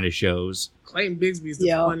TV kind of shows. Clayton Bigsby is the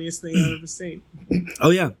funniest thing I've ever seen. Oh,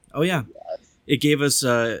 yeah. It gave us,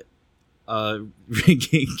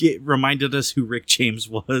 reminded us who Rick James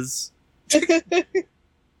was.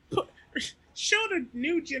 Show the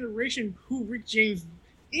new generation who Rick James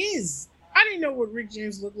is. I didn't know what Rick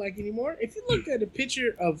James looked like anymore. If you looked at a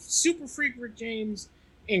picture of Super Freak Rick James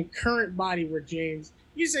and current body Rick James,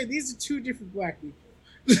 you say these are 2 different black people.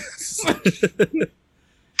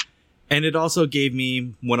 And it also gave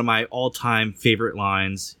me one of my all-time favorite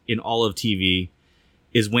lines in all of TV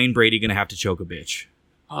is Wayne Brady gonna have to choke a bitch.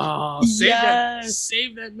 Oh,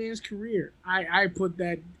 save that man's career. I put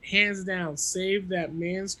that hands down. Save that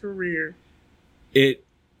man's career.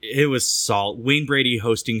 It was solid. Wayne Brady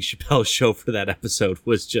hosting Chappelle's Show for that episode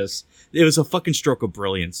was just, it was a fucking stroke of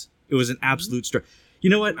brilliance. It was an absolute stroke. You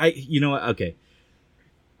know what? Okay.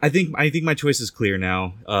 I think my choice is clear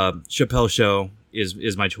now. Chappelle's Show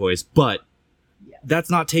is my choice, but that's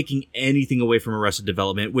not taking anything away from Arrested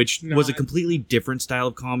Development, which was a completely different style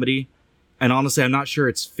of comedy. And honestly, I'm not sure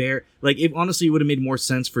it's fair. Like, it honestly would have made more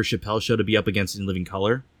sense for Chappelle's Show to be up against In Living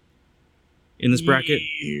Color in this bracket.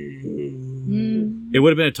 It would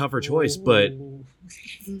have been a tougher choice, but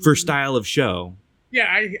for style of show. Yeah,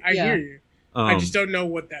 I hear you. I just don't know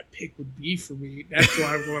what that pick would be for me. That's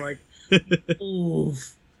why I'm going like,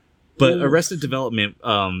 oof. But Arrested Development,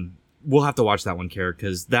 we'll have to watch that one, Kara,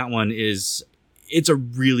 because that one it's a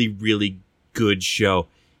really, really good show.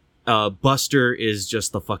 Buster is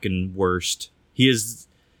just the fucking worst. He is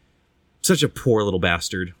such a poor little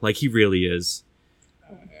bastard. Like, he really is.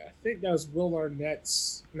 think that was Will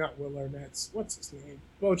Arnett's, not Will Arnett's. What's his name?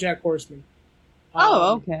 BoJack Horseman.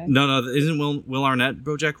 Oh, okay. No, isn't Will Arnett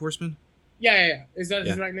BoJack Horseman? Yeah. Is that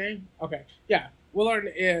his Yeah. right name? Okay. Yeah. Will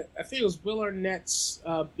Arnett. I think it was Will Arnett's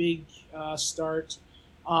big start.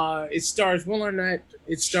 It stars Will Arnett.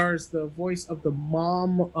 It stars the voice of the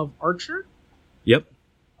mom of Archer. Yep.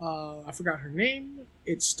 I forgot her name.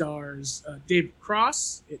 It stars David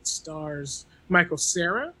Cross. It stars Michael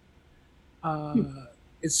Cera.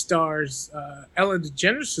 It stars Ellen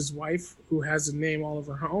DeGeneres' wife, who has a name all of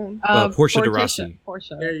her own. Portia de Rossi.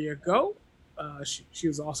 Portia. There you go. She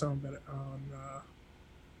was also on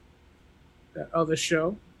that other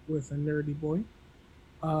show with a nerdy boy.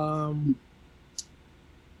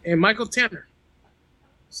 And Michael Tanner.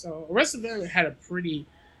 So Arrested Development had a pretty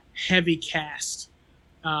heavy cast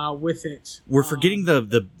with it. We're forgetting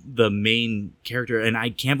the main character, and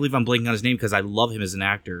I can't believe I'm blanking on his name because I love him as an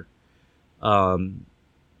actor. Fuck.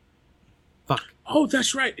 Oh,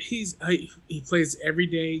 that's right. He plays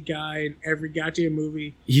everyday guy in every goddamn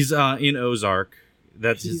movie. He's in Ozark.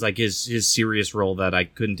 That's his serious role that I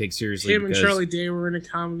couldn't take seriously. Him and Charlie Day were in a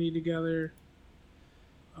comedy together.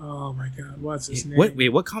 Oh my god, what's his name?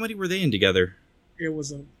 What comedy were they in together? It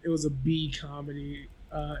was a B comedy.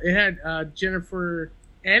 It had Jennifer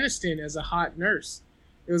Aniston as a hot nurse.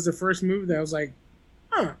 It was the first movie that I was like,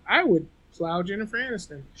 I would plow Jennifer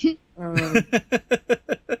Aniston. You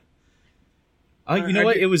know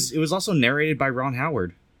what? It was also narrated by Ron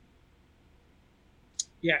Howard.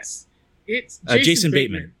 Yes, it's Jason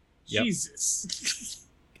Bateman. Yep. Jesus.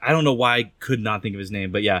 I don't know why I could not think of his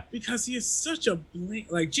name, but yeah. Because he is such a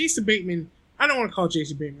like Jason Bateman. I don't want to call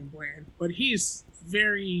Jason Bateman bland, but he's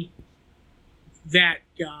very that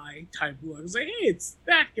guy type look. It's like, hey, it's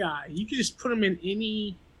that guy. You can just put him in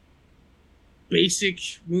any basic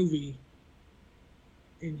movie,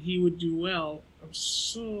 and he would do well.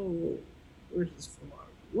 Where's his film?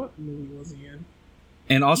 What movie was he in?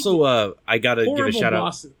 And also, I gotta give a shout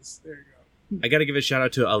out. There you go. I gotta give a shout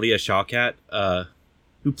out to Aaliyah Shawkat,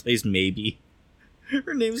 who plays Maybe.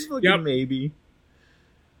 Her name's fucking Maybe.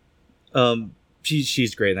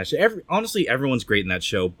 She's great in that show. Honestly, everyone's great in that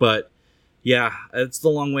show. But yeah, it's the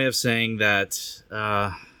long way of saying that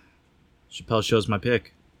Chappelle Show's my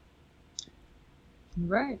pick.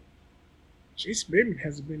 Right. Jason Bateman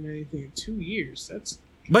hasn't been in anything in 2 years.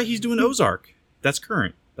 But he's doing Ozark. That's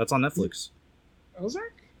current. That's on Netflix.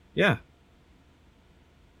 Ozark? Yeah.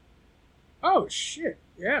 Oh shit!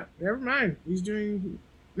 Yeah, never mind. He's doing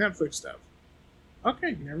Netflix stuff.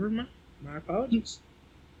 Okay, never mind. My apologies.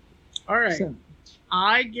 All right. So,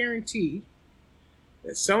 I guarantee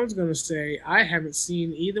that someone's gonna say I haven't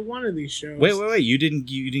seen either one of these shows. Wait! You didn't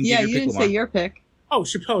yeah, get your you pick, didn't Lamar. say your pick. Oh,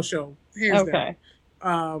 Chappelle Show, hands Okay.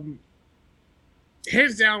 down.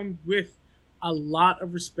 Hands down with a lot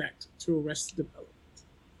of respect to Arrested Development.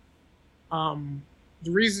 The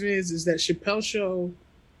reason is that Chappelle Show.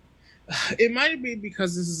 It might be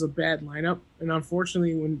because this is a bad lineup, and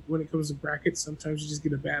unfortunately, when it comes to brackets, sometimes you just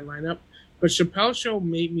get a bad lineup. But Chappelle Show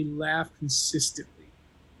made me laugh consistently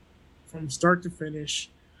from start to finish.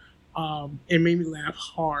 It made me laugh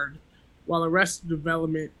hard, while Arrested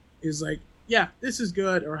Development is like, yeah, this is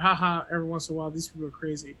good, or haha, every once in a while, these people are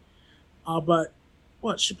crazy. But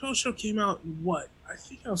what, Chappelle Show came out in what? I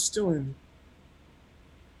think I was still in.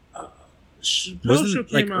 Wasn't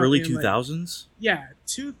it like early 2000s? Yeah,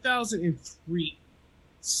 2003.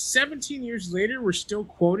 17 years later, we're still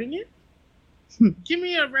quoting it? Give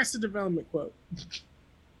me a Arrested Development quote.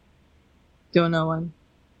 Don't know one.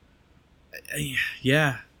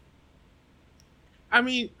 Yeah. I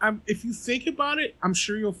mean, if you think about it, I'm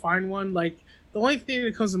sure you'll find one. Like, the only thing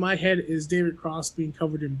that comes to my head is David Cross being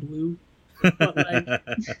covered in blue. But, like,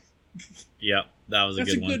 yep, that was a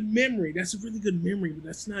good one. That's a good memory. That's a really good memory, but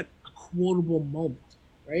that's not a quotable moment,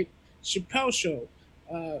 right? Chappelle Show.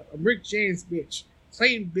 Rick James, bitch.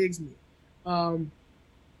 Clayton Bigsby.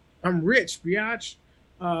 I'm rich, biatch.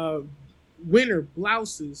 Winter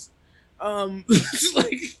blouses.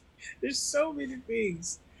 Like, there's so many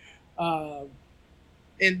things. And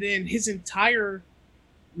then his entire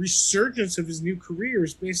resurgence of his new career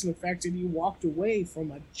is based on the fact that he walked away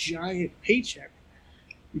from a giant paycheck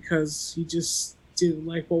because he just didn't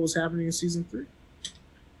like what was happening in season 3.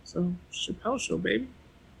 So, Chappelle Show, baby.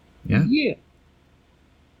 Yeah. Yeah.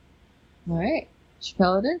 All right.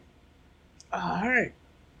 Chappelle it is. All right.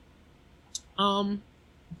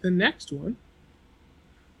 The next one,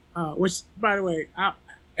 which, by the way,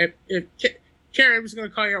 if Karen, I'm just going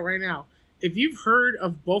to call you out right now. If you've heard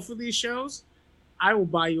of both of these shows, I will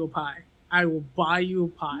buy you a pie. I will buy you a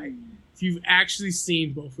pie if you've actually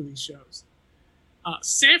seen both of these shows.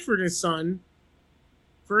 Sanford and Son.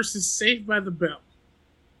 versus Saved by the Bell.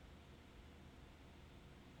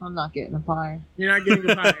 I'm not getting a pie. You're not getting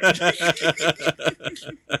a pie.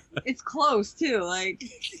 It's close too. Like,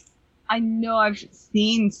 I know I've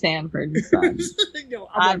seen Sanford and Son No,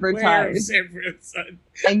 I'm aware of advertised. Sanford and Son.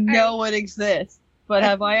 I know it exists, but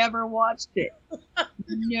have I ever watched it?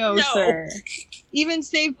 No, No. sir. Even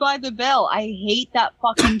Saved by the Bell, I hate that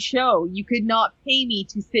fucking show. You could not pay me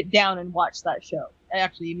to sit down and watch that show.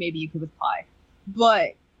 Actually, maybe you could with Pie,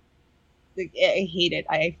 but like, I hate it.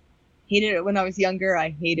 I hated it when I was younger.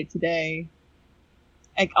 I hate it today.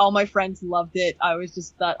 Like, all my friends loved it. I was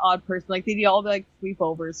just that odd person. Like, they'd all be like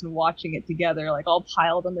sleepovers and watching it together, like all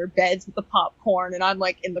piled on their beds with the popcorn, and I'm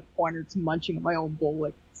like in the corner just munching on my own bowl.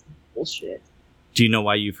 Like, it's bullshit. Do you know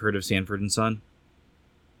why you've heard of Sanford and Son?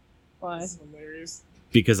 Why? That's hilarious.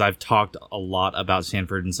 Because I've talked a lot about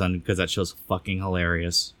Sanford and Son because that show's fucking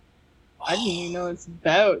hilarious. I didn't even know what it's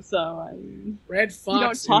about, so I mean, Red Fox. you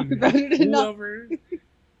don't talk and about it enough. whoever.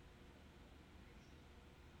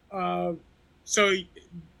 So,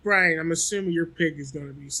 Brian, I'm assuming your pick is going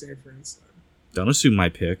to be Sanford and Son. Don't assume my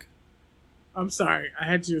pick. I'm sorry. I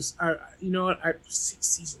had to just. You know what? 6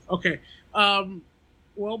 seasons. Okay.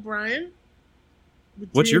 Well, Brian.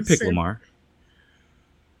 What's your between pick, Lamar?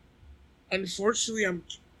 Unfortunately, I'm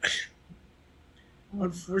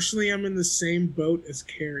in the same boat as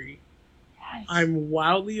Carrie. Yes. I'm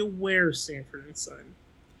wildly aware of Sanford and Son.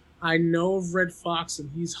 I know of Red Fox,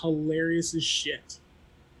 and he's hilarious as shit.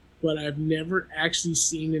 But I've never actually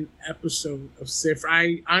seen an episode of Sanford.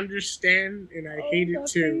 I understand, and I hate it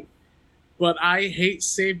too. But I hate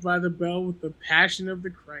Saved by the Bell with the passion of the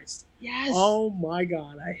Christ. Yes. Oh my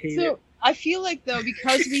god, I hate it. I feel like, though,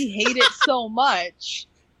 because we hate it so much,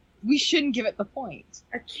 we shouldn't give it the point.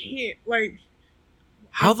 I can't, like...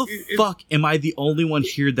 How the fuck am I the only one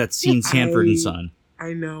here that's seen Sanford and Son?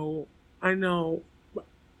 I know. But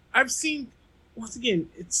I've seen... Once again,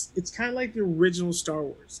 it's kind of like the original Star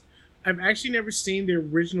Wars. I've actually never seen the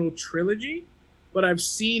original trilogy, but I've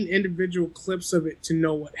seen individual clips of it to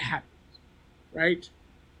know what happened. Right?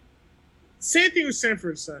 Same thing with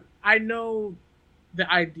Sanford and Son. I know the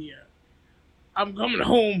idea. I'm coming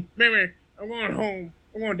home. Remember, I'm going home.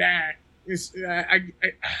 I'm going to die.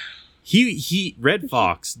 Red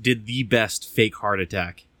Fox did the best fake heart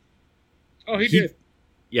attack. Oh, he did.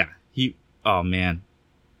 Yeah, oh man.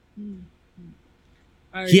 Hmm.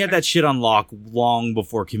 He had that shit on lock long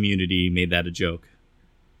before Community made that a joke.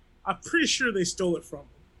 I'm pretty sure they stole it from him.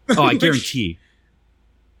 Oh, I guarantee.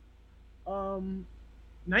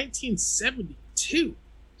 1972.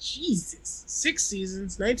 Jesus. 6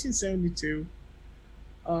 seasons, 1972.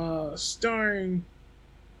 Starring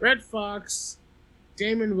Red Fox,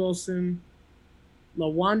 Damon Wilson,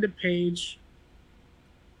 LaWanda Page,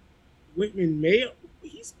 Whitman Mayo.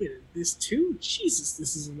 He's been in this too. Jesus,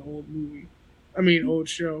 this is an old movie. Old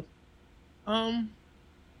show.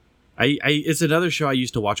 It's another show I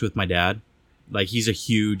used to watch with my dad. Like, he's a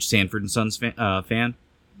huge Sanford and Sons fan.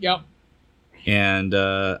 Yep. And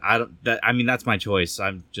that's my choice.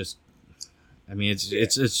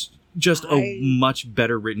 It's just a much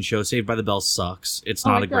better written show. Saved by the Bell sucks. It's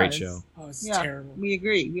not a great show. Oh, it's terrible. We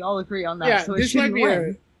agree. We all agree on that. Yeah, so this might be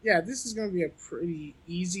this is going to be a pretty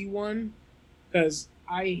easy one because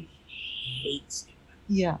I hate it.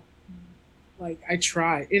 Yeah. Like, I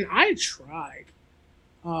tried. You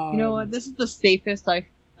know what? This is the safest I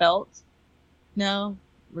felt now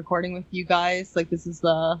recording with you guys. Like, this is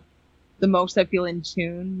the most I feel in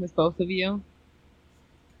tune with both of you.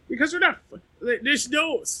 Because we're not. There's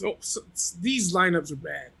no. So these lineups are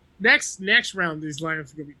bad. Next round, these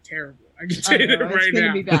lineups are gonna be terrible. I can tell you that right now. It's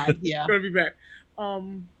gonna be bad. Yeah. It's gonna be bad.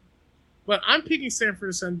 But I'm picking Sanford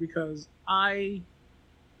and Son because I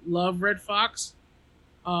love Red Fox.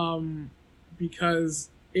 Because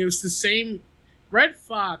it was the same. Red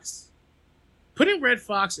Fox, putting Red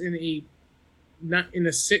Fox in a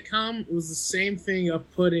sitcom, it was the same thing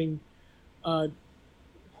of putting.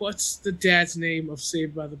 What's the dad's name of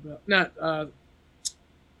Saved by the Bell? Not the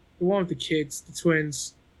one with the kids, the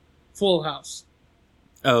twins. Full House.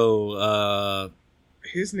 Oh,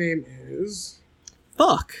 his name is.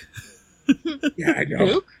 Fuck. Yeah, I know.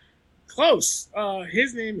 Luke? Close.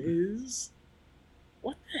 His name is.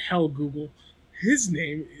 What the hell, Google? His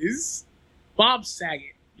name is Bob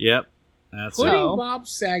Saget. Yep. That's Putting So? Bob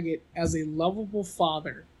Saget as a lovable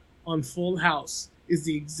father on Full House is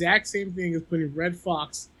the exact same thing as putting Red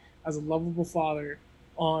Fox as a lovable father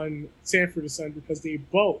on Sanford and Son because they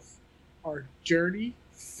both are dirty,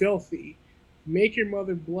 filthy, make your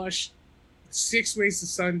mother blush 6 ways to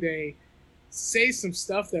Sunday, say some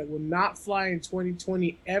stuff that will not fly in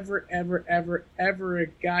 2020 ever, ever, ever, ever a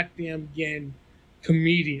goddamn again.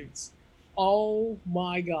 comedians. Oh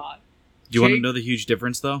my god. Do you want to know the huge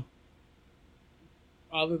difference, though?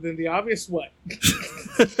 Other than the obvious, what?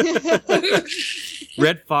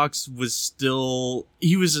 Red Fox was still...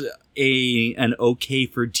 He was an okay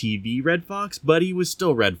for TV Red Fox, but he was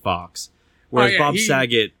still Red Fox. Whereas Bob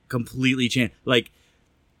Saget completely changed. Like,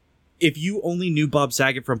 if you only knew Bob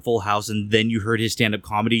Saget from Full House and then you heard his stand-up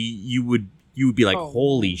comedy, you would be like,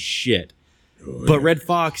 holy shit. But Red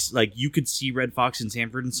Fox, like, you could see Red Fox in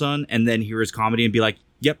Sanford and Son and then hear his comedy and be like,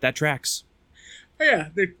 yep, that tracks. Oh, yeah,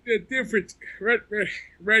 they're different.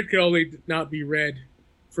 Red could only not be Red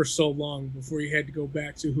for so long before he had to go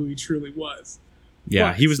back to who he truly was.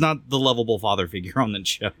 Yeah, he was not the lovable father figure on the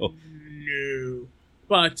show. No.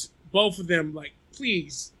 But both of them, like,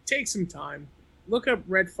 please, take some time. Look up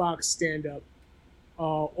Red Fox stand-up,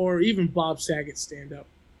 or even Bob Saget stand-up.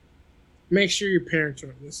 Make sure your parents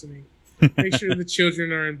aren't listening. Make sure the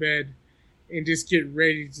children are in bed, and just get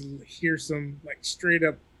ready to hear some, like,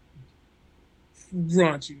 straight-up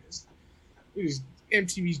raunchiness. It is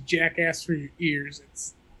MTV's Jackass for your ears.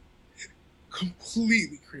 It's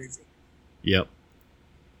completely crazy. Yep.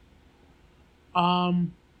 All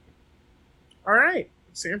right.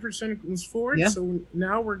 Sanford Son moves forward. Yeah. So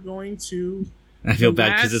now we're going to... I feel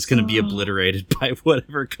bad because it's going to be obliterated by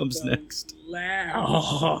whatever comes next.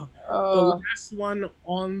 The last one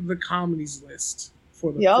on the comedies list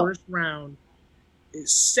for the first round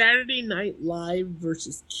is Saturday Night Live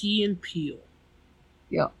versus Key and Peele.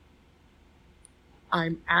 Yep.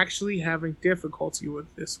 I'm actually having difficulty with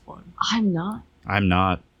this one. I'm not. I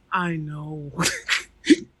know.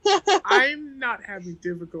 I'm not having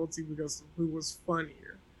difficulty because of who was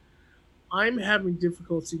funnier. I'm having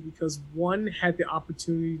difficulty because one had the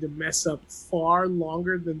opportunity to mess up far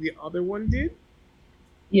longer than the other one did.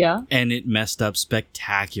 Yeah. And it messed up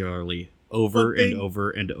spectacularly over and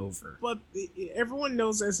over and over. But everyone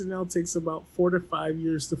knows SNL takes about 4 to 5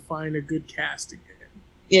 years to find a good cast again.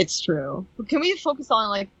 It's true. But can we focus on,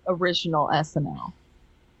 like, original SNL?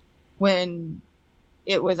 When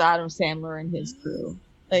it was Adam Sandler and his crew.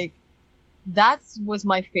 Like, that was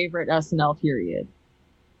my favorite SNL period.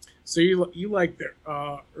 So you like the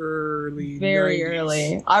early, very 90s,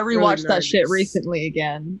 early. I rewatched that shit recently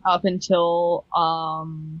again, up until I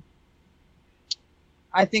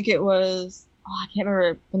think it was I can't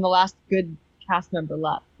remember when the last good cast member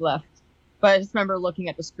left. But I just remember looking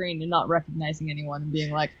at the screen and not recognizing anyone and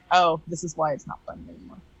being like, "Oh, this is why it's not funny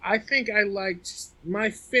anymore." I think I liked my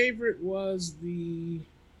favorite was between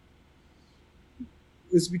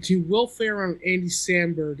Will Ferrell and Andy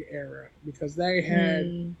Samberg era because they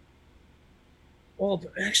had. Well,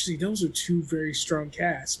 actually, those are two very strong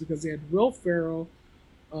casts because they had Will Ferrell,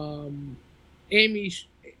 Amy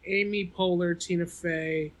Poehler, Tina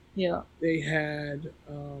Fey. Yeah. They had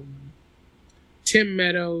Tim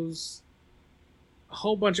Meadows, a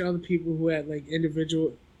whole bunch of other people who had like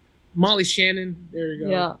individual. Molly Shannon. There you go.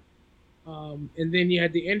 Yeah. And then you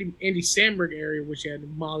had the Andy Samberg area, which had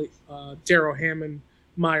Darrell Hammond,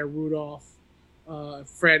 Maya Rudolph,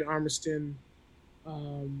 Fred Armisen.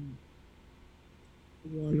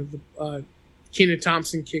 One of the Kenan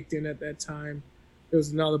Thompson kicked in at that time. There was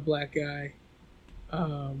another black guy.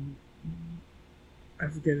 I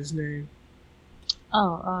forget his name.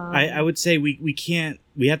 I would say we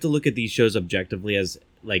have to look at these shows objectively as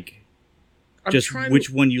like just which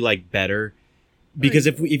one you like better. Because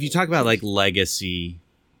if you talk about like legacy,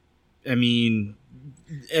 I mean,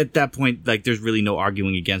 at that point, like there's really no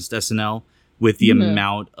arguing against SNL with the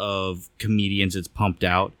amount of comedians it's pumped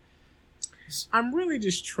out. I'm really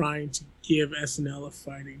just trying to give SNL a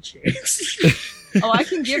fighting chance. I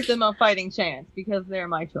can give them a fighting chance because they're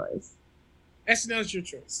my choice. SNL's your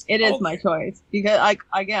choice. It is my choice because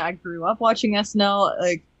I grew up watching SNL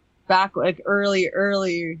like back like early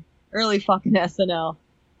fucking SNL.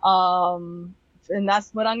 And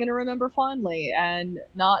that's what I'm going to remember fondly and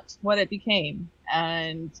not what it became.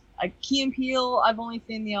 And Key and Peele, I've only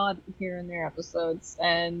seen the odd here and there episodes,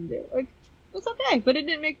 and it was okay, but it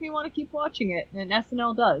didn't make me want to keep watching it, and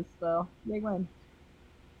SNL does, so they win.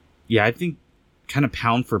 Yeah, I think kind of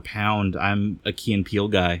pound for pound, I'm a Key and Peele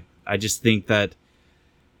guy. I just think that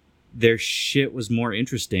their shit was more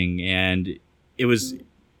interesting, and it was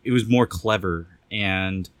more clever,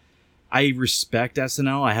 and I respect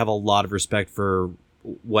SNL. I have a lot of respect for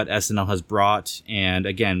what SNL has brought. And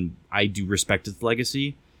again, I do respect its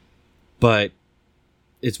legacy. But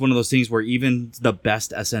it's one of those things where even the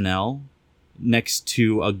best SNL next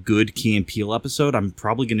to a good Key and Peele episode, I'm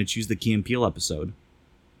probably going to choose the Key and Peele episode.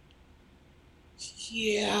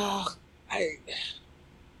 Yeah. I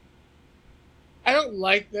don't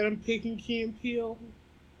like that I'm picking Key and Peele.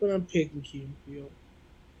 but I'm picking Key and Peele.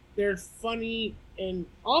 They're funny, and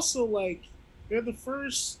also, like, they're the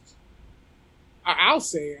first... I'll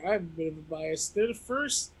say, I have a bit of a bias. They're the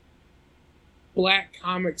first black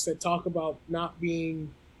comics that talk about not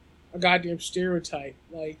being a goddamn stereotype.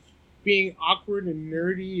 Like, being awkward and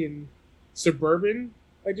nerdy and suburban.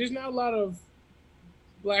 Like, there's not a lot of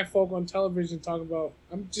black folk on television talking about,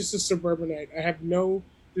 I'm just a suburbanite.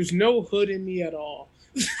 There's no hood in me at all.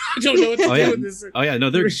 I don't know what to do with this. Oh yeah, no,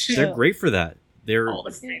 they're great for that. They're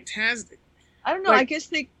fantastic. I don't know. I guess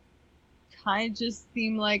they kind of just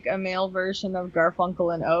seem like a male version of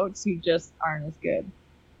Garfunkel and Oates, who just aren't as good.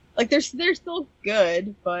 Like they're still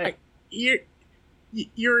good, but you're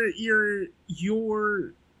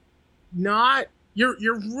not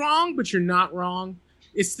you're wrong, but you're not wrong.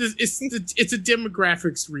 It's a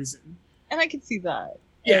demographics reason, and I can see that.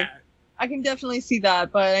 Yeah. Like, I can definitely see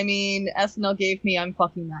that, but I mean, SNL gave me "I'm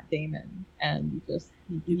fucking Matt Damon," and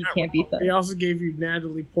you can't beat that. They also gave you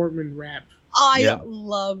Natalie Portman rap. I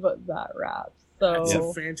love that rap. So it's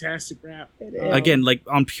a fantastic rap. Again, like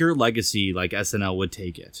on pure legacy, like SNL would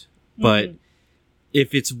take it, but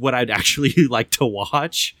if it's what I'd actually like to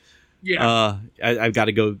watch, I've got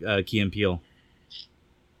to go Key and Peele.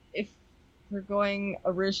 If we're going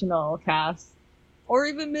original cast or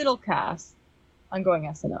even middle cast, I'm going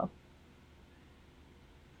SNL.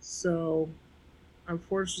 So,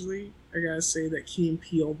 unfortunately, I gotta say that Key and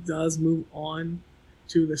Peele does move on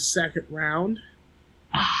to the second round.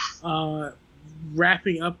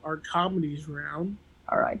 Wrapping up our comedies round.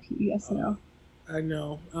 R.I.P. SNL. I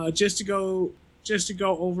know. Just to go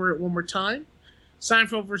over it one more time.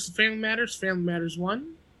 Seinfeld versus Family Matters. Family Matters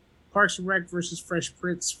won. Parks and Rec versus Fresh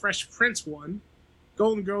Prince. Fresh Prince won.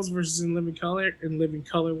 Golden Girls versus In Living Color. In Living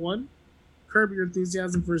Color won. Curb Your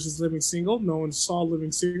Enthusiasm versus Living Single. No one saw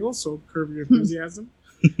Living Single, so Curb Your Enthusiasm.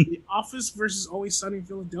 The Office versus Always Sunny in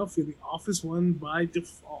Philadelphia. The Office won by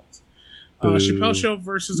default. Chappelle Show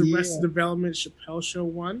versus Arrested Development. Chappelle Show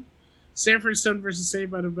won. Sanford and Son versus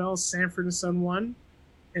Saved by the Bell. Sanford and Son won.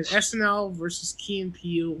 And SNL versus Key and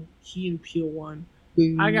Peele. Key and Peele won.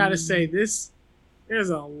 I gotta say, there's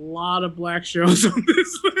a lot of black shows on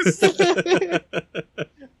this list.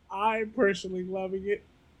 I'm personally loving it.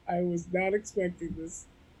 I was not expecting this.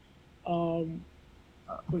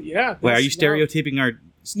 But yeah. Wait, are you stereotyping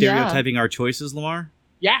our choices, Lamar?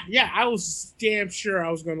 Yeah. I was damn sure I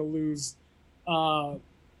was going to lose.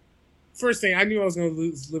 First thing, I knew I was going to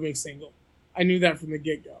lose Living Single. I knew that from the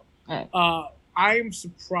get-go. Right. I am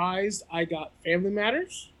surprised I got Family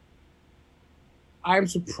Matters. I'm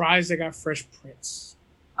surprised I got Fresh Prince.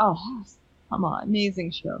 Oh, come on.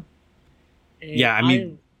 Amazing show. And yeah, I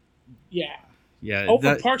mean... Yeah.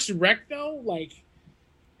 Over Parks and Rec, though, like,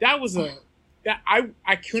 that was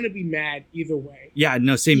I couldn't be mad either way. Yeah,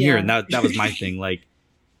 no, same here. And that was my thing. Like,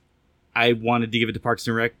 I wanted to give it to Parks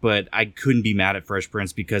and Rec, but I couldn't be mad at Fresh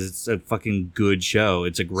Prince because it's a fucking good show.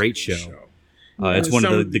 It's a great show. It's one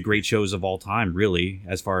of the great shows of all time, really,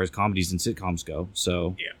 as far as comedies and sitcoms go.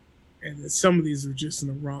 So yeah, and some of these are just in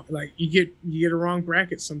the wrong. Like you get a wrong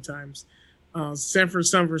bracket sometimes. Sanford and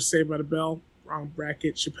Son versus Saved by the Bell, wrong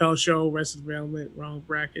bracket. Chappelle Show, Arrested Development, wrong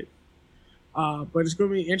bracket. But it's going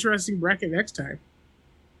to be an interesting bracket next time.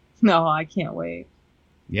 No, I can't wait.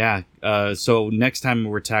 Yeah. So next time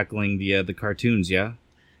we're tackling the cartoons, yeah?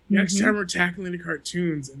 Next time we're tackling the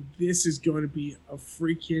cartoons, and this is going to be a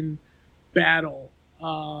freaking battle.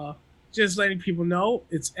 Just letting people know,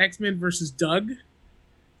 it's X-Men versus Doug,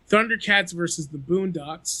 Thundercats versus the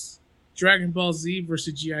Boondocks, Dragon Ball Z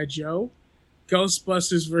versus G.I. Joe,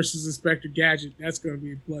 Ghostbusters versus Inspector Gadget. That's going to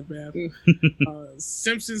be a bloodbath.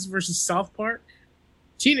 Simpsons versus South Park,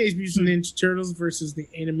 Teenage Mutant Ninja Turtles versus the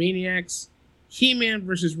Animaniacs, He-Man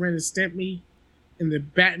versus Ren and Stimpy, and the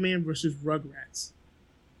Batman versus Rugrats.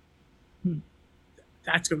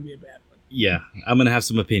 That's going to be a bad one. Yeah, I'm going to have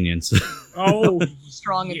some opinions. Oh,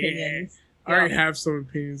 strong opinions. I already have some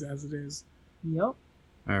opinions as it is. Yep.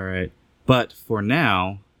 All right. But for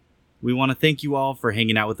now, we want to thank you all for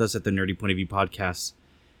hanging out with us at the Nerdy Point of View podcast.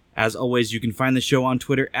 As always, you can find the show on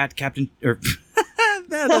Twitter at Captain...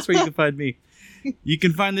 that's where you can find me. You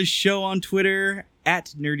can find the show on Twitter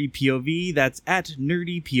at NerdyPOV. That's at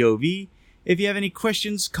NerdyPOV. If you have any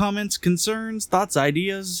questions, comments, concerns, thoughts,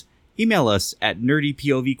 ideas, email us at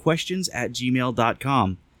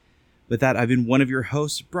nerdypovquestions@gmail.com. With that, I've been one of your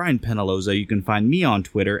hosts, Brian Penaloza. You can find me on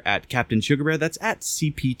Twitter at Captain Sugarbear. That's at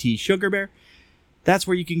CPT Sugarbear. That's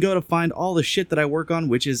where you can go to find all the shit that I work on,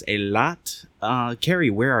 which is a lot. Carrie,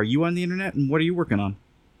 where are you on the internet, and what are you working on?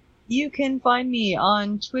 You can find me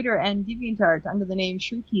on Twitter and DeviantArt under the name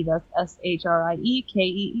Shrieky. That's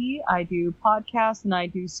SHRIEKEE. I do podcasts and I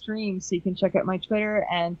do streams, so you can check out my Twitter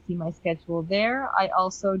and see my schedule there. I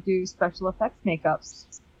also do special effects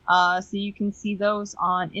makeups. So you can see those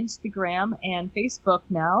on Instagram and Facebook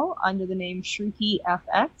now under the name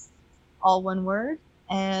ShriekyFX, all one word.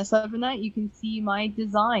 And aside from that, you can see my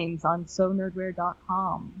designs on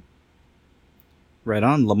SoNerdwear.com. Right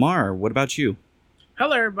on. Lamar, what about you?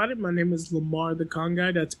 Hello, everybody. My name is Lamar the Con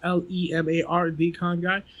Guy. That's Lemar the Con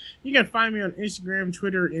Guy. You can find me on Instagram,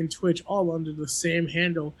 Twitter, and Twitch, all under the same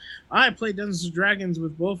handle. I play Dungeons & Dragons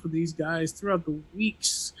with both of these guys throughout the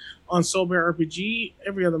weeks on Soul Bear RPG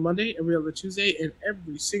every other Monday, every other Tuesday, and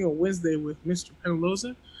every single Wednesday with Mr.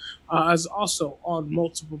 Penaloza. As also on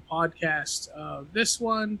multiple podcasts. This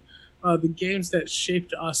one, The Games That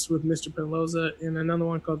Shaped Us with Mr. Penaloza, and another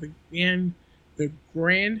one called The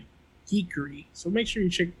Grand Geekery. So make sure you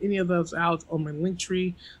check any of those out on my link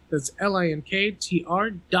tree. That's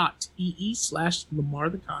linktr.ee/Lamar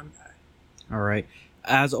the Con Guy. All right.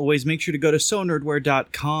 As always, make sure to go to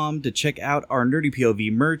sonerdwear.com to check out our Nerdy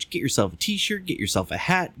POV merch. Get yourself a t-shirt, get yourself a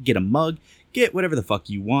hat, get a mug, get whatever the fuck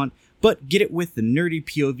you want, but get it with the Nerdy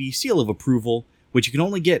POV seal of approval, which you can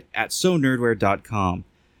only get at sonerdwear.com.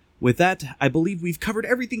 With that, I believe we've covered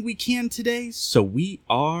everything we can today, so we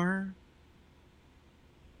are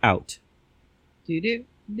out. Do-do,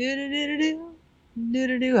 do-do-do-do-do,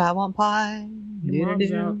 do-do-do, I want pie. Your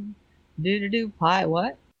mom's out. Do-do-do, pie,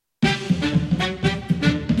 what?